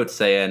other's throats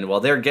saying, well,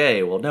 they're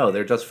gay. Well, no,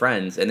 they're just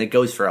friends. And it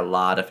goes for a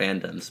lot of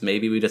fandoms.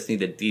 Maybe we just need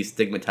to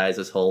destigmatize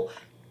this whole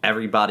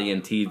everybody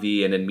in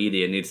TV and in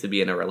media needs to be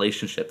in a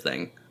relationship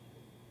thing.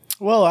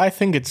 Well, I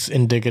think it's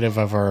indicative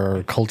of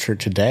our culture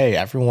today.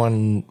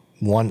 Everyone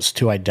wants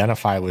to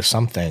identify with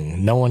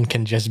something. No one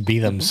can just be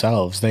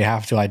themselves. They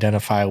have to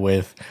identify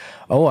with,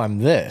 oh, I'm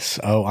this.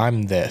 Oh,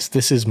 I'm this.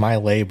 This is my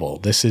label.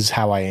 This is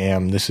how I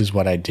am. This is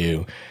what I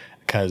do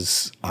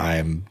because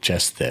I'm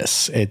just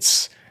this.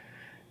 It's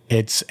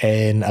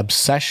an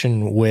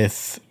obsession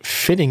with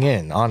fitting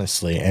in,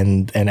 honestly.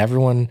 And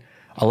everyone,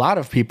 a lot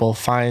of people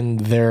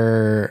find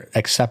their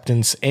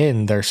acceptance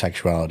in their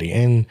sexuality,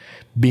 in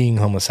being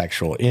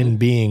homosexual, in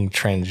being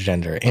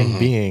transgender, in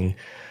being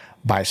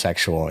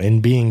bisexual,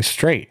 in being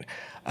straight.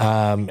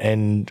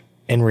 And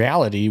in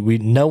reality,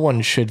 no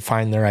one should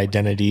find their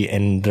identity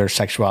in their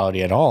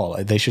sexuality at all.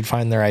 They should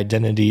find their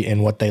identity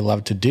in what they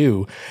love to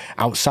do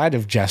outside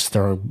of just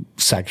their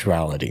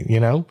sexuality,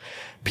 you know?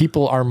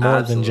 People are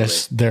more than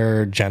just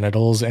their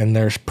genitals and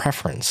their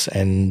preference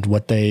and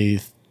what they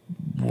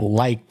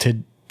like to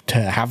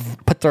have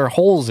put their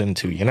holes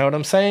into. You know what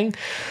I'm saying?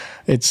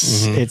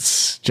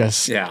 It's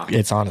just,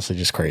 it's honestly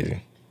just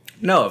crazy.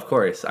 No, of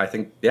course. I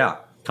think,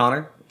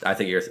 Connor, I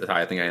think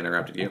I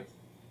interrupted you.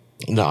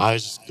 No, I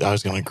was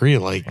going to agree.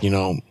 Like, you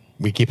know,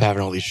 we keep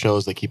having all these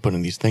shows that keep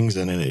putting these things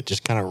in, and it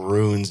just kind of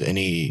ruins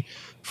any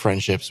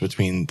friendships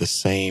between the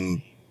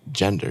same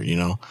gender, you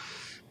know?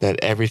 That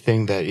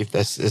everything that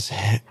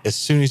as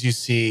soon as you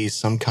see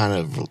some kind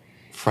of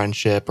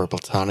friendship or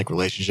platonic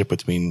relationship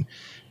between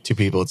two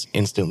people, it's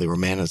instantly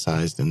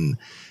romanticized and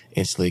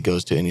instantly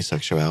goes to any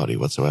sexuality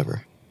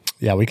whatsoever.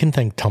 Yeah, we can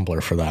thank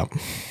Tumblr for that.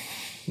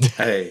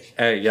 Hey,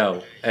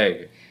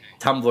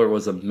 Tumblr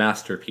was a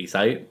masterpiece.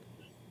 All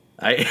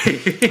right,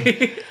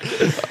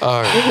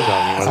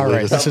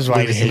 this is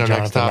why we hate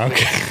Jonathan.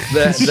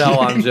 Okay. No,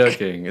 I'm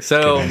joking.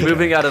 So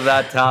moving out of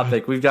that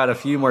topic, we've got a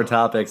few more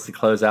topics to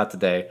close out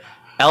today.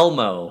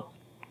 Elmo.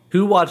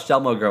 Who watched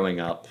Elmo growing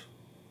up?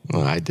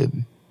 Well, I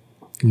did.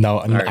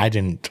 No, right. I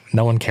didn't.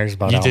 No one cares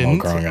about Elmo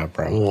growing up,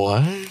 bro.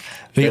 What?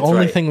 The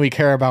only thing we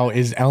care about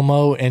is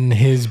Elmo and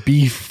his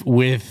beef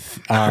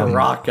with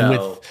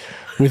Rocco.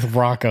 With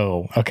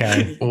Rocco.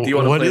 Okay. Do you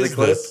want to play the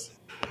clip?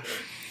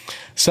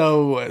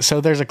 So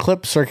there's a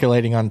clip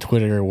circulating on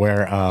Twitter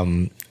where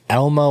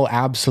Elmo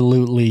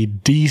absolutely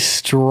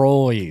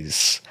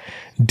destroys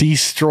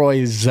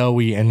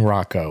Zoe and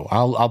Rocco.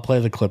 I'll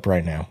play the clip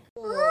right now.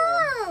 Ooh,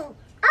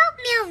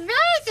 oatmeal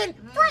raisin.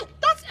 Boy,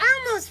 that's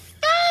Elmo's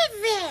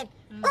favorite.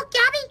 Oh,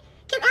 Gabby,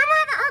 can Elmo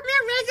have an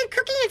oatmeal raisin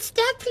cookie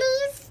instead,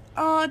 please?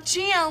 Oh,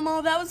 gee,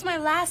 Elmo, that was my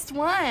last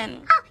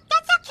one. Oh,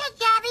 that's okay,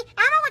 Gabby.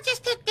 Elmo will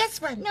just take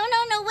this one. No,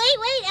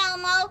 wait,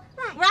 Elmo.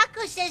 What?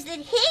 Rocco says that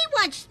he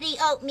wants the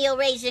oatmeal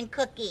raisin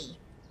cookie.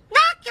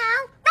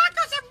 Rocco?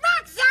 Rocco's a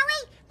rock,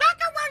 Zoe.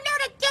 Rocco won't know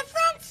the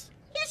difference.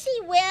 Yes,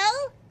 he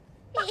will.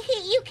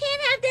 You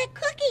can't have that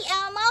cookie,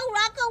 Elmo.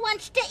 Rocco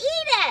wants to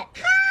eat it.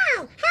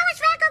 How? How is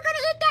Rocco going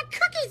to eat that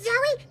cookie,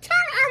 Zoe?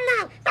 Tell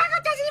Elmo. Rocco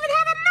doesn't even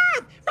have a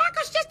mouth.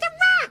 Rocco's just a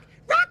rock.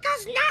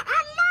 Rocco's not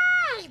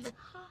alive.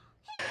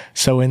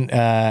 So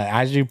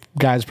as you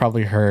guys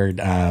probably heard,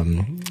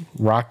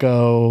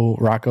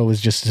 Rocco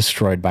was just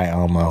destroyed by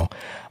Elmo.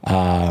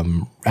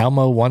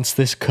 Elmo wants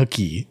this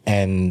cookie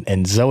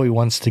and Zoe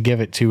wants to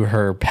give it to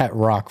her pet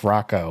rock,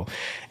 Rocco.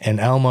 And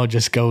Elmo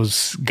just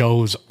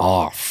goes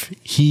off.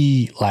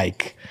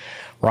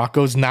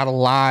 Rocco's not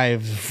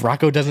alive.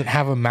 Rocco doesn't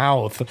have a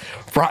mouth.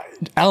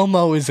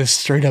 Elmo is a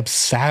straight up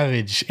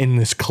savage in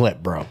this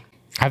clip, bro.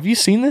 Have you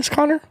seen this,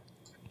 Connor?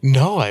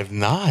 No, I've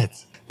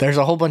not. There's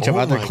a whole bunch of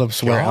other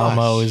clips where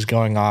Elmo is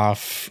going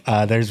off.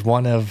 There's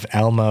one of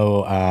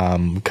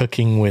Elmo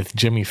cooking with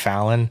Jimmy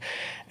Fallon,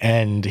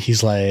 and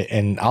he's like,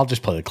 and I'll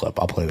just play the clip.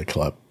 I'll play the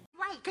clip.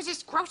 Right, because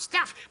it's gross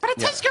stuff. But it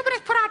tastes good when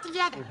it's put all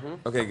together.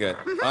 Okay, good.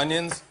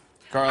 Onions,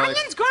 garlic,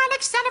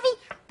 celery,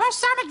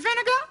 balsamic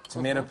vinegar.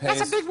 tomato paste.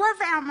 That's a big word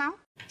for Elmo.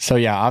 So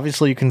yeah,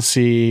 obviously you can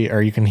see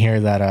or you can hear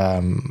that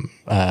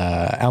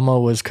Elmo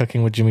was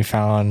cooking with Jimmy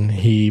Fallon.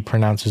 He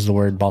pronounces the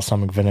word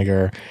balsamic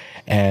vinegar.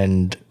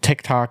 And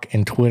TikTok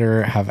and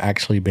Twitter have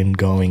actually been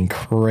going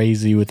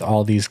crazy with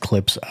all these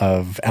clips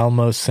of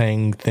Elmo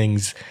saying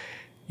things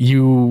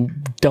you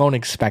don't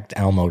expect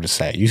Elmo to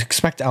say. You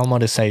expect Elmo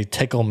to say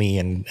 "tickle me"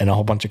 and a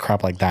whole bunch of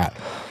crap like that.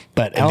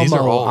 But and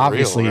Elmo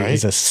obviously real,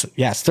 right?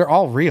 yes, they're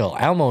all real.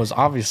 Elmo is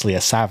obviously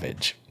a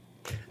savage.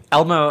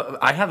 Elmo,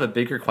 I have a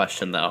bigger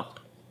question though.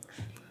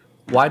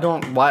 Why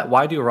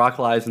do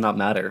Rocco lives not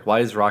matter? Why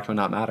does Rocco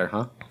not matter,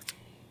 huh?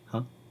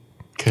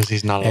 Because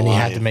he's not alive. And he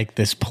had to make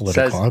this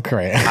political.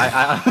 Okay.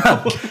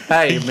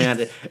 Hey,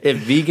 man,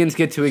 if vegans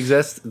get to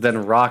exist,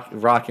 then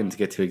Rockins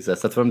get to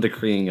exist. That's what I'm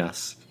decreeing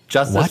us.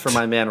 Justice for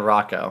my man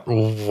Rocco.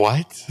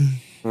 What?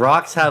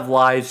 Rocks have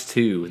lives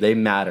too. They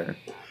matter.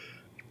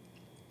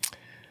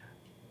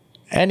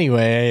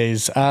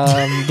 Anyways,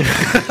 man.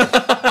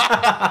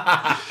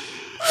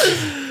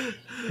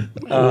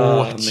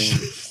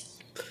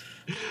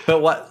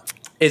 But what?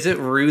 Is it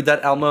rude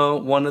that Elmo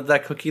wanted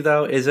that cookie,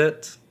 though? Is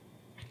it?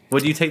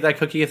 Would you take that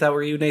cookie if that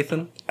were you,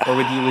 Nathan? Or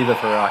would you leave it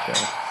for Rocco?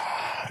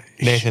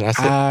 Nathan, I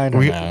said, I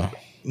don't know.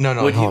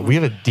 No, Would hold you- on. We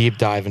have a deep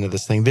dive into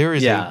this thing. There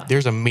is Yeah.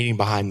 there's a meaning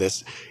behind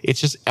this.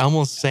 It's just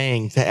Elmo's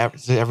saying to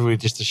everybody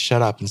just to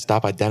shut up and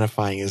stop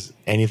identifying as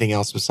anything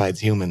else besides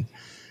human.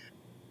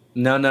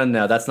 No.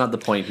 That's not the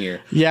point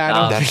here. Yeah, I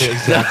don't That's think,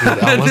 exactly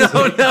what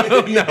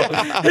Elmo's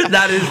No.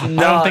 That is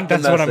not. I don't think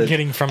that's the what I'm message.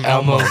 getting from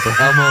Elmo.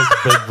 Elmo's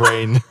big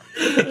brain.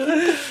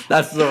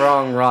 That's the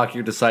wrong rock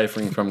you're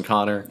deciphering from,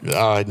 Connor.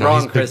 No, Wrong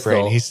he's big crystal.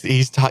 brain.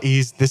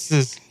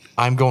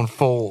 I'm going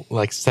full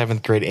like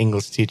 7th grade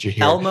English teacher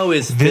here. Elmo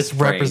is this fifth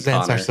brain,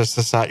 represents our Connor.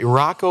 society.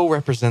 Rocco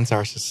represents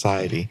our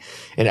society,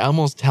 and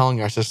Elmo's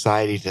telling our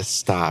society to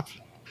stop.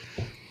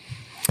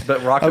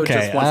 But Rocco Okay,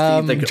 just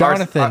wants to eat the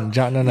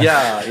Jonathan. No.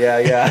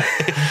 Yeah.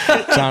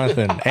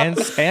 Jonathan,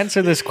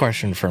 answer this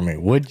question for me.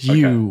 Would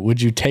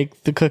you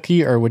take the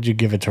cookie or would you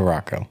give it to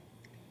Rocco?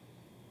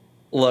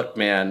 Look,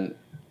 man,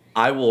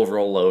 I will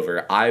roll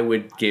over. I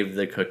would give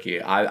the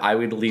cookie. I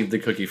would leave the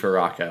cookie for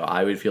Rocco.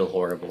 I would feel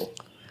horrible.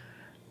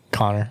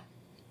 Connor.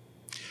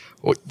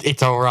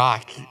 It's a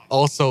rock.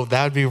 Also,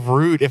 that would be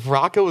rude if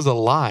Rocco was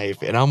alive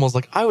and Elmo's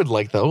like, I would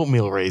like the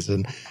oatmeal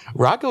raisin.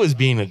 Rocco is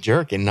being a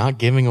jerk and not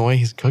giving away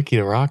his cookie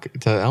to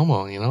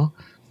Elmo. You know.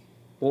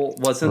 Well,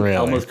 wasn't Really?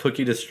 Elmo's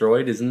cookie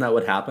destroyed? Isn't that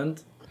what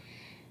happened?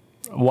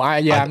 Why?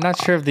 Yeah, I'm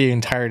not sure of the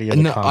entirety of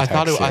the No, I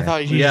context.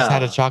 thought he Yeah. just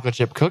had a chocolate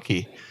chip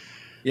cookie.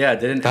 Yeah,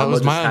 didn't That Elmo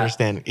was my just have-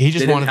 understanding. He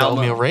just didn't wanted the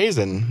Elmo- oatmeal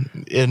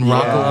raisin, and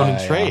Rocco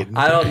wouldn't yeah. trade.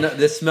 I don't know.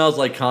 This smells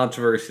like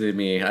controversy to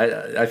me.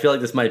 I feel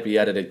like this might be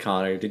edited,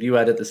 Connor. Did you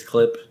edit this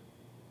clip?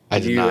 I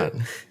did not.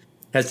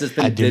 Has this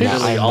I been do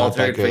not. digitally I'm not that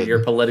altered for good.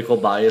 your political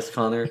bias,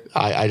 Connor?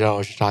 I don't know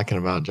what you're talking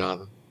about,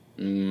 Jonathan.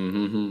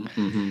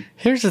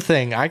 Here's the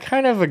thing. I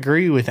kind of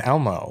agree with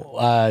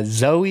Elmo.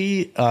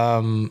 Zoe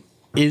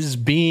is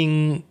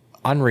being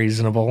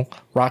unreasonable.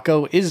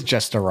 Rocco is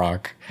just a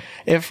rock.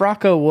 If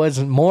Rocco was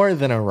more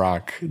than a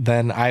rock,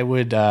 then I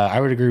would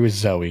agree with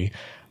Zoe.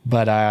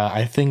 But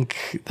I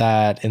think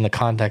that in the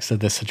context of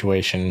this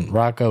situation,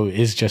 Rocco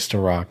is just a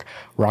rock.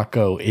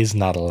 Rocco is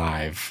not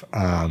alive,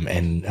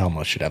 and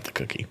Elmo should have the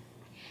cookie.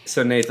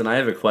 So, Nathan, I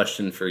have a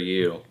question for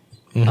you.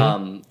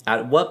 Mm-hmm.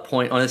 At what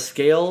point, on a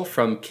scale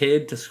from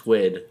kid to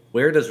squid,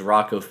 where does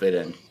Rocco fit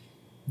in?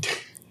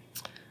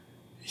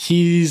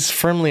 He's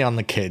firmly on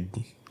the kid side.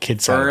 of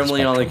the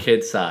Firmly on the spectrum.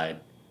 kid side.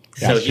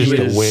 Yeah, So he's he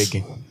just a would,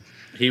 Wig.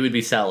 he would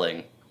be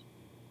selling.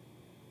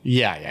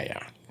 Yeah.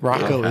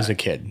 Rocco Okay. is a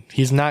kid.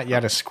 He's not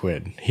yet a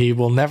squid. He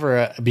will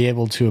never be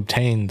able to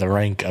obtain the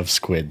rank of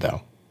squid,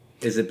 though.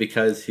 Is it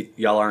because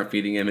y'all aren't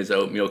feeding him his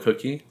oatmeal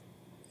cookie?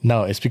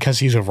 No, it's because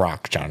he's a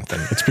rock, Jonathan.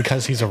 It's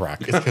because he's a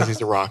rock. It's because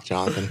he's a rock,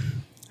 Jonathan.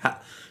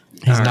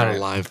 He's All not right.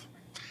 alive.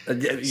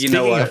 You Speaking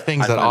know what? of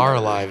things I that find are that-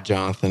 alive,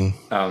 Jonathan.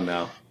 Oh,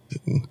 no.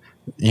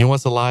 You know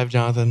what's alive,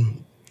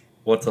 Jonathan?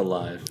 What's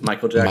alive?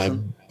 Michael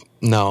Jackson?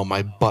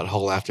 My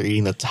butthole after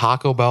eating the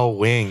Taco Bell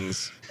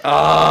wings.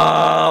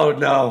 Oh,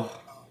 no.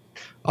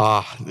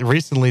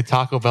 Recently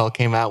Taco Bell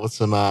came out with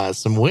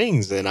some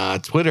wings,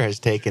 and Twitter has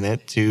taken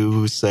it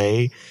to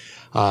say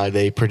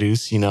they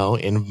produce,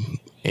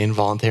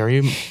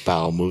 involuntary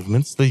bowel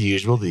movements, the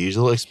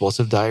usual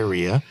explosive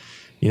diarrhea.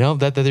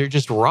 That they're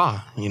just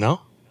raw.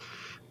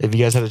 Have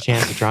you guys had a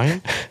chance to try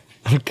them?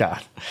 Oh,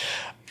 God.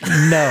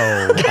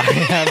 No, I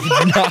have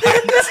not.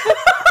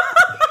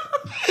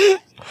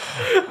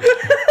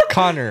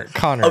 Connor.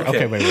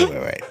 Okay,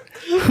 wait.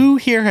 Who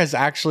here has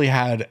actually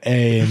had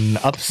an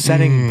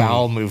upsetting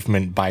bowel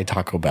movement by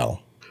Taco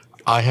Bell?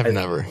 I have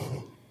never.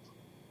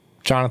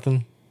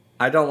 Jonathan?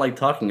 I don't like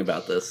talking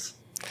about this.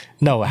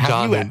 No, have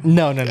Jonathan, you?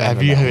 No.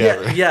 Have you no.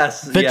 ever?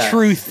 Yes. The yes,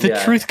 truth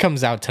yeah.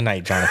 comes out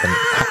tonight, Jonathan.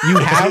 You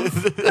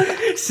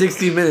have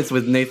 60 Minutes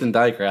with Nathan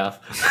Dycraft.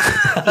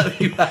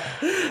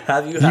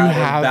 have you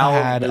have a bowel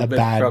had a movement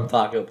bad- from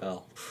Taco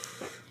Bell?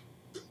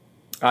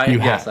 You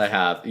Yes, have. I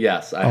have.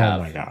 Yes, I Oh have.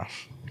 my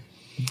gosh.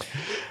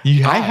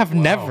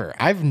 I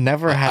I've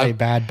never had a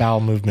bad bowel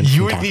movement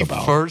You from were the Taco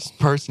Bell. first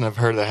person I've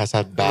heard that has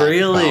had bad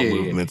Really?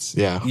 bowel movements.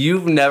 Yeah.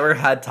 You've never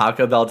had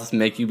Taco Bell just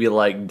make you be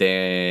like,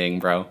 dang,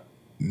 bro.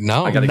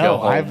 No. I gotta No, go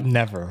home. I've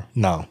never.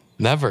 No.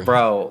 Never.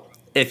 Bro,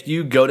 if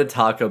you go to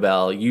Taco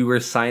Bell, you were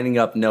signing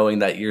up knowing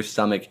that your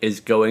stomach is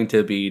going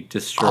to be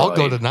destroyed. I'll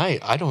go tonight.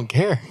 I don't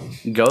care.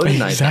 Go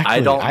tonight. Exactly. I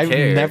don't I've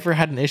care. never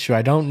had an issue.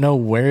 I don't know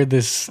where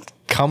this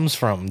comes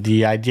from.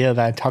 The idea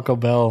that Taco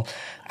Bell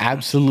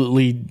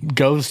absolutely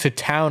goes to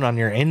town on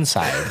your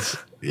insides.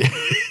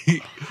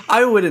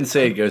 I wouldn't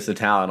say it goes to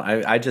town.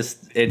 I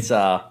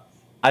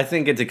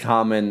think it's a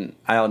common,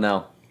 I don't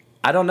know.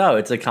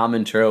 It's a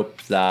common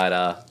trope that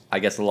I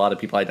guess a lot of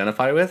people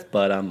identify with,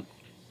 but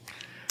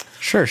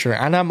Sure.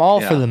 And I'm all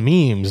for Yeah. the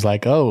memes.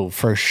 Like, oh,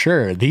 for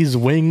sure. These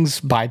wings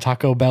by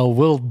Taco Bell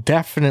will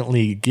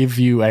definitely give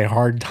you a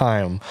hard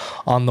time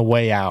on the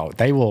way out.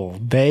 They will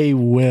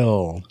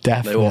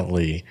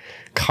definitely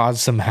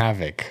cause some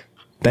havoc.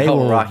 They They'll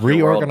will rock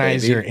your world,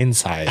 reorganize baby. your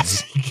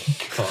insides.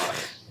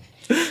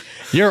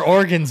 Your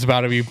organ's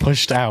about to be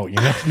pushed out. You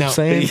know what I'm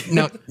saying?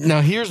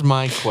 Now, here's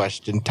my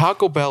question.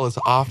 Taco Bell is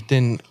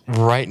often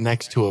right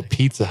next to a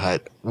Pizza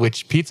Hut,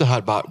 which Pizza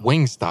Hut bought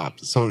Wingstop.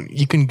 So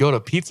you can go to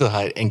Pizza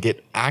Hut and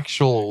get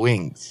actual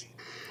wings.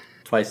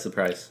 Twice the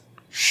price.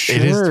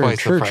 It is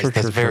twice the price.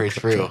 That's very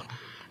true.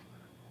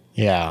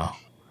 Yeah.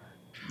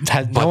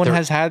 No one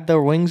has had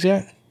their wings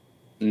yet?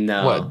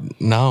 No.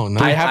 What? No. Do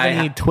you have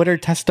any Twitter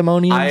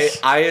testimonials?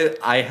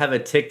 I have a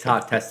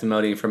TikTok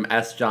testimony from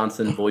S.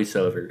 Johnson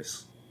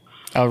voiceovers.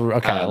 Oh,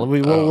 okay.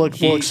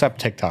 We'll accept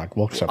TikTok.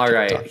 We'll accept all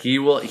TikTok. right.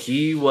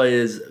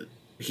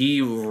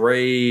 He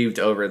raved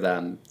over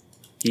them.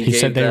 He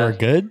said they were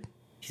good?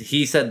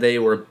 He said they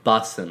were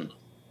bussin'.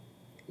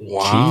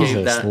 Wow.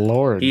 Jesus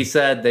Lord. He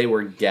said they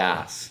were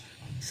gas.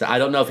 So I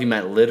don't know if he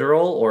meant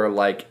literal or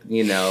like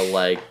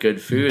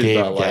good food. Gave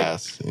but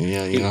gas.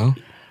 Yeah,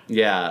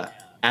 Yeah.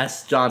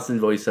 S. Johnson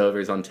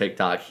voiceovers on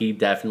TikTok. He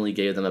definitely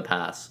gave them a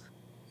pass.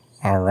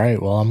 All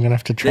right. Well, I'm going to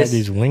have to try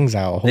these wings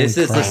out. Holy This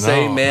is the crap.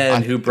 same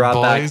man who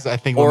brought back I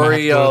think we might have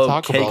to go Oreo to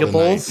Taco Bell tonight.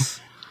 Cakeables.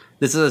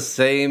 This is the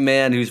same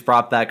man who's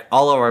brought back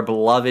all of our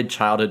beloved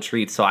childhood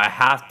treats. So I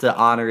have to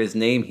honor his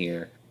name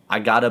here. I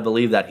got to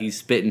believe that he's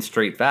spitting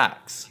straight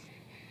facts.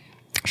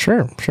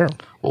 Sure.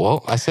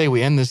 Well, I say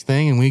we end this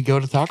thing and we go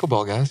to Taco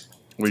Bell, guys.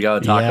 We go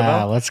to Taco Bell?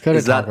 Yeah, let's go to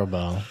Is that- Taco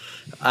Bell.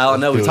 I don't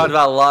know. We do talked it.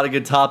 about a lot of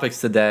good topics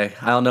today.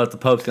 I don't know if the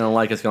Pope's going to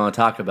like us going to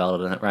Taco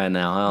Bell right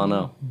now. I don't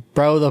know.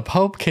 Bro, the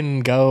Pope can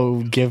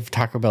go give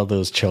Taco Bell to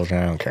those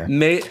children. I don't care.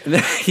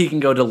 He can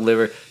go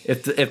deliver.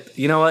 If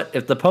you know what?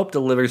 If the Pope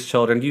delivers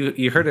children,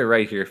 you heard it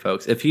right here,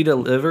 folks. If he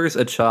delivers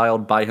a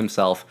child by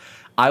himself,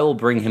 I will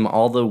bring him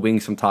all the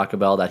wings from Taco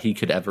Bell that he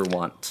could ever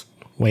want.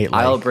 Wait,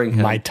 I'll bring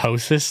him.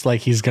 mitosis?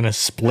 Like he's gonna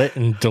split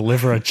and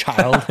deliver a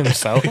child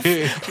himself?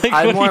 Like,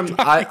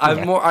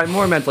 I'm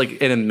more meant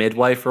like in a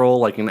midwife role,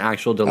 like an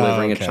actual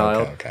delivering a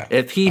child. okay.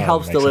 If he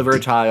helps makes deliver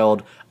sense. a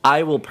child,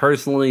 I will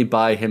personally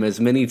buy him as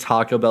many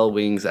Taco Bell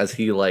wings as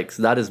he likes.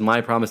 That is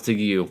my promise to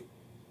you.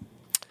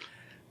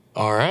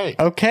 All right.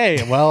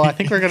 Okay, well, I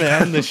think we're gonna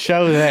end the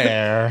show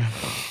there.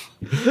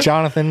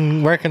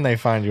 Jonathan, where can they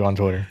find you on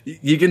Twitter?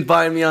 You can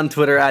find me on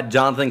Twitter at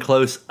Jonathan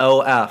Close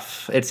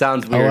OF. It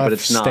sounds weird, OF but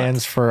it's not.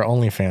 stands for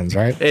OnlyFans,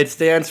 right? It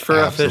stands for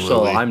official.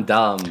 Absolutely. I'm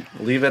dumb.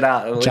 Leave it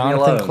out. Leave me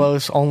Jonathan alone.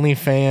 Close,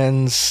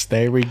 OnlyFans.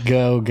 There we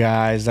go,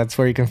 guys. That's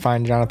where you can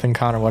find Jonathan.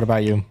 Connor, what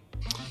about you?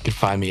 You can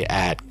find me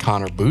at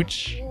Connor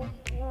Booch.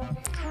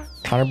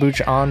 Connor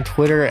Booch on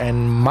Twitter,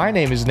 and my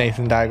name is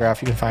Nathan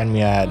Dygraff. You can find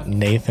me at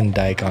Nathan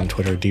Dyke on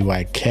Twitter,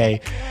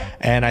 DYK.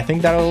 And I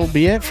think that'll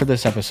be it for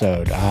this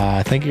episode.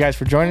 Thank you guys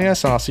for joining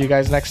us, and I'll see you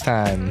guys next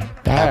time.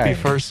 Bye. Happy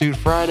Fursuit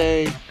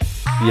Friday.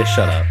 You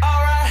shut up.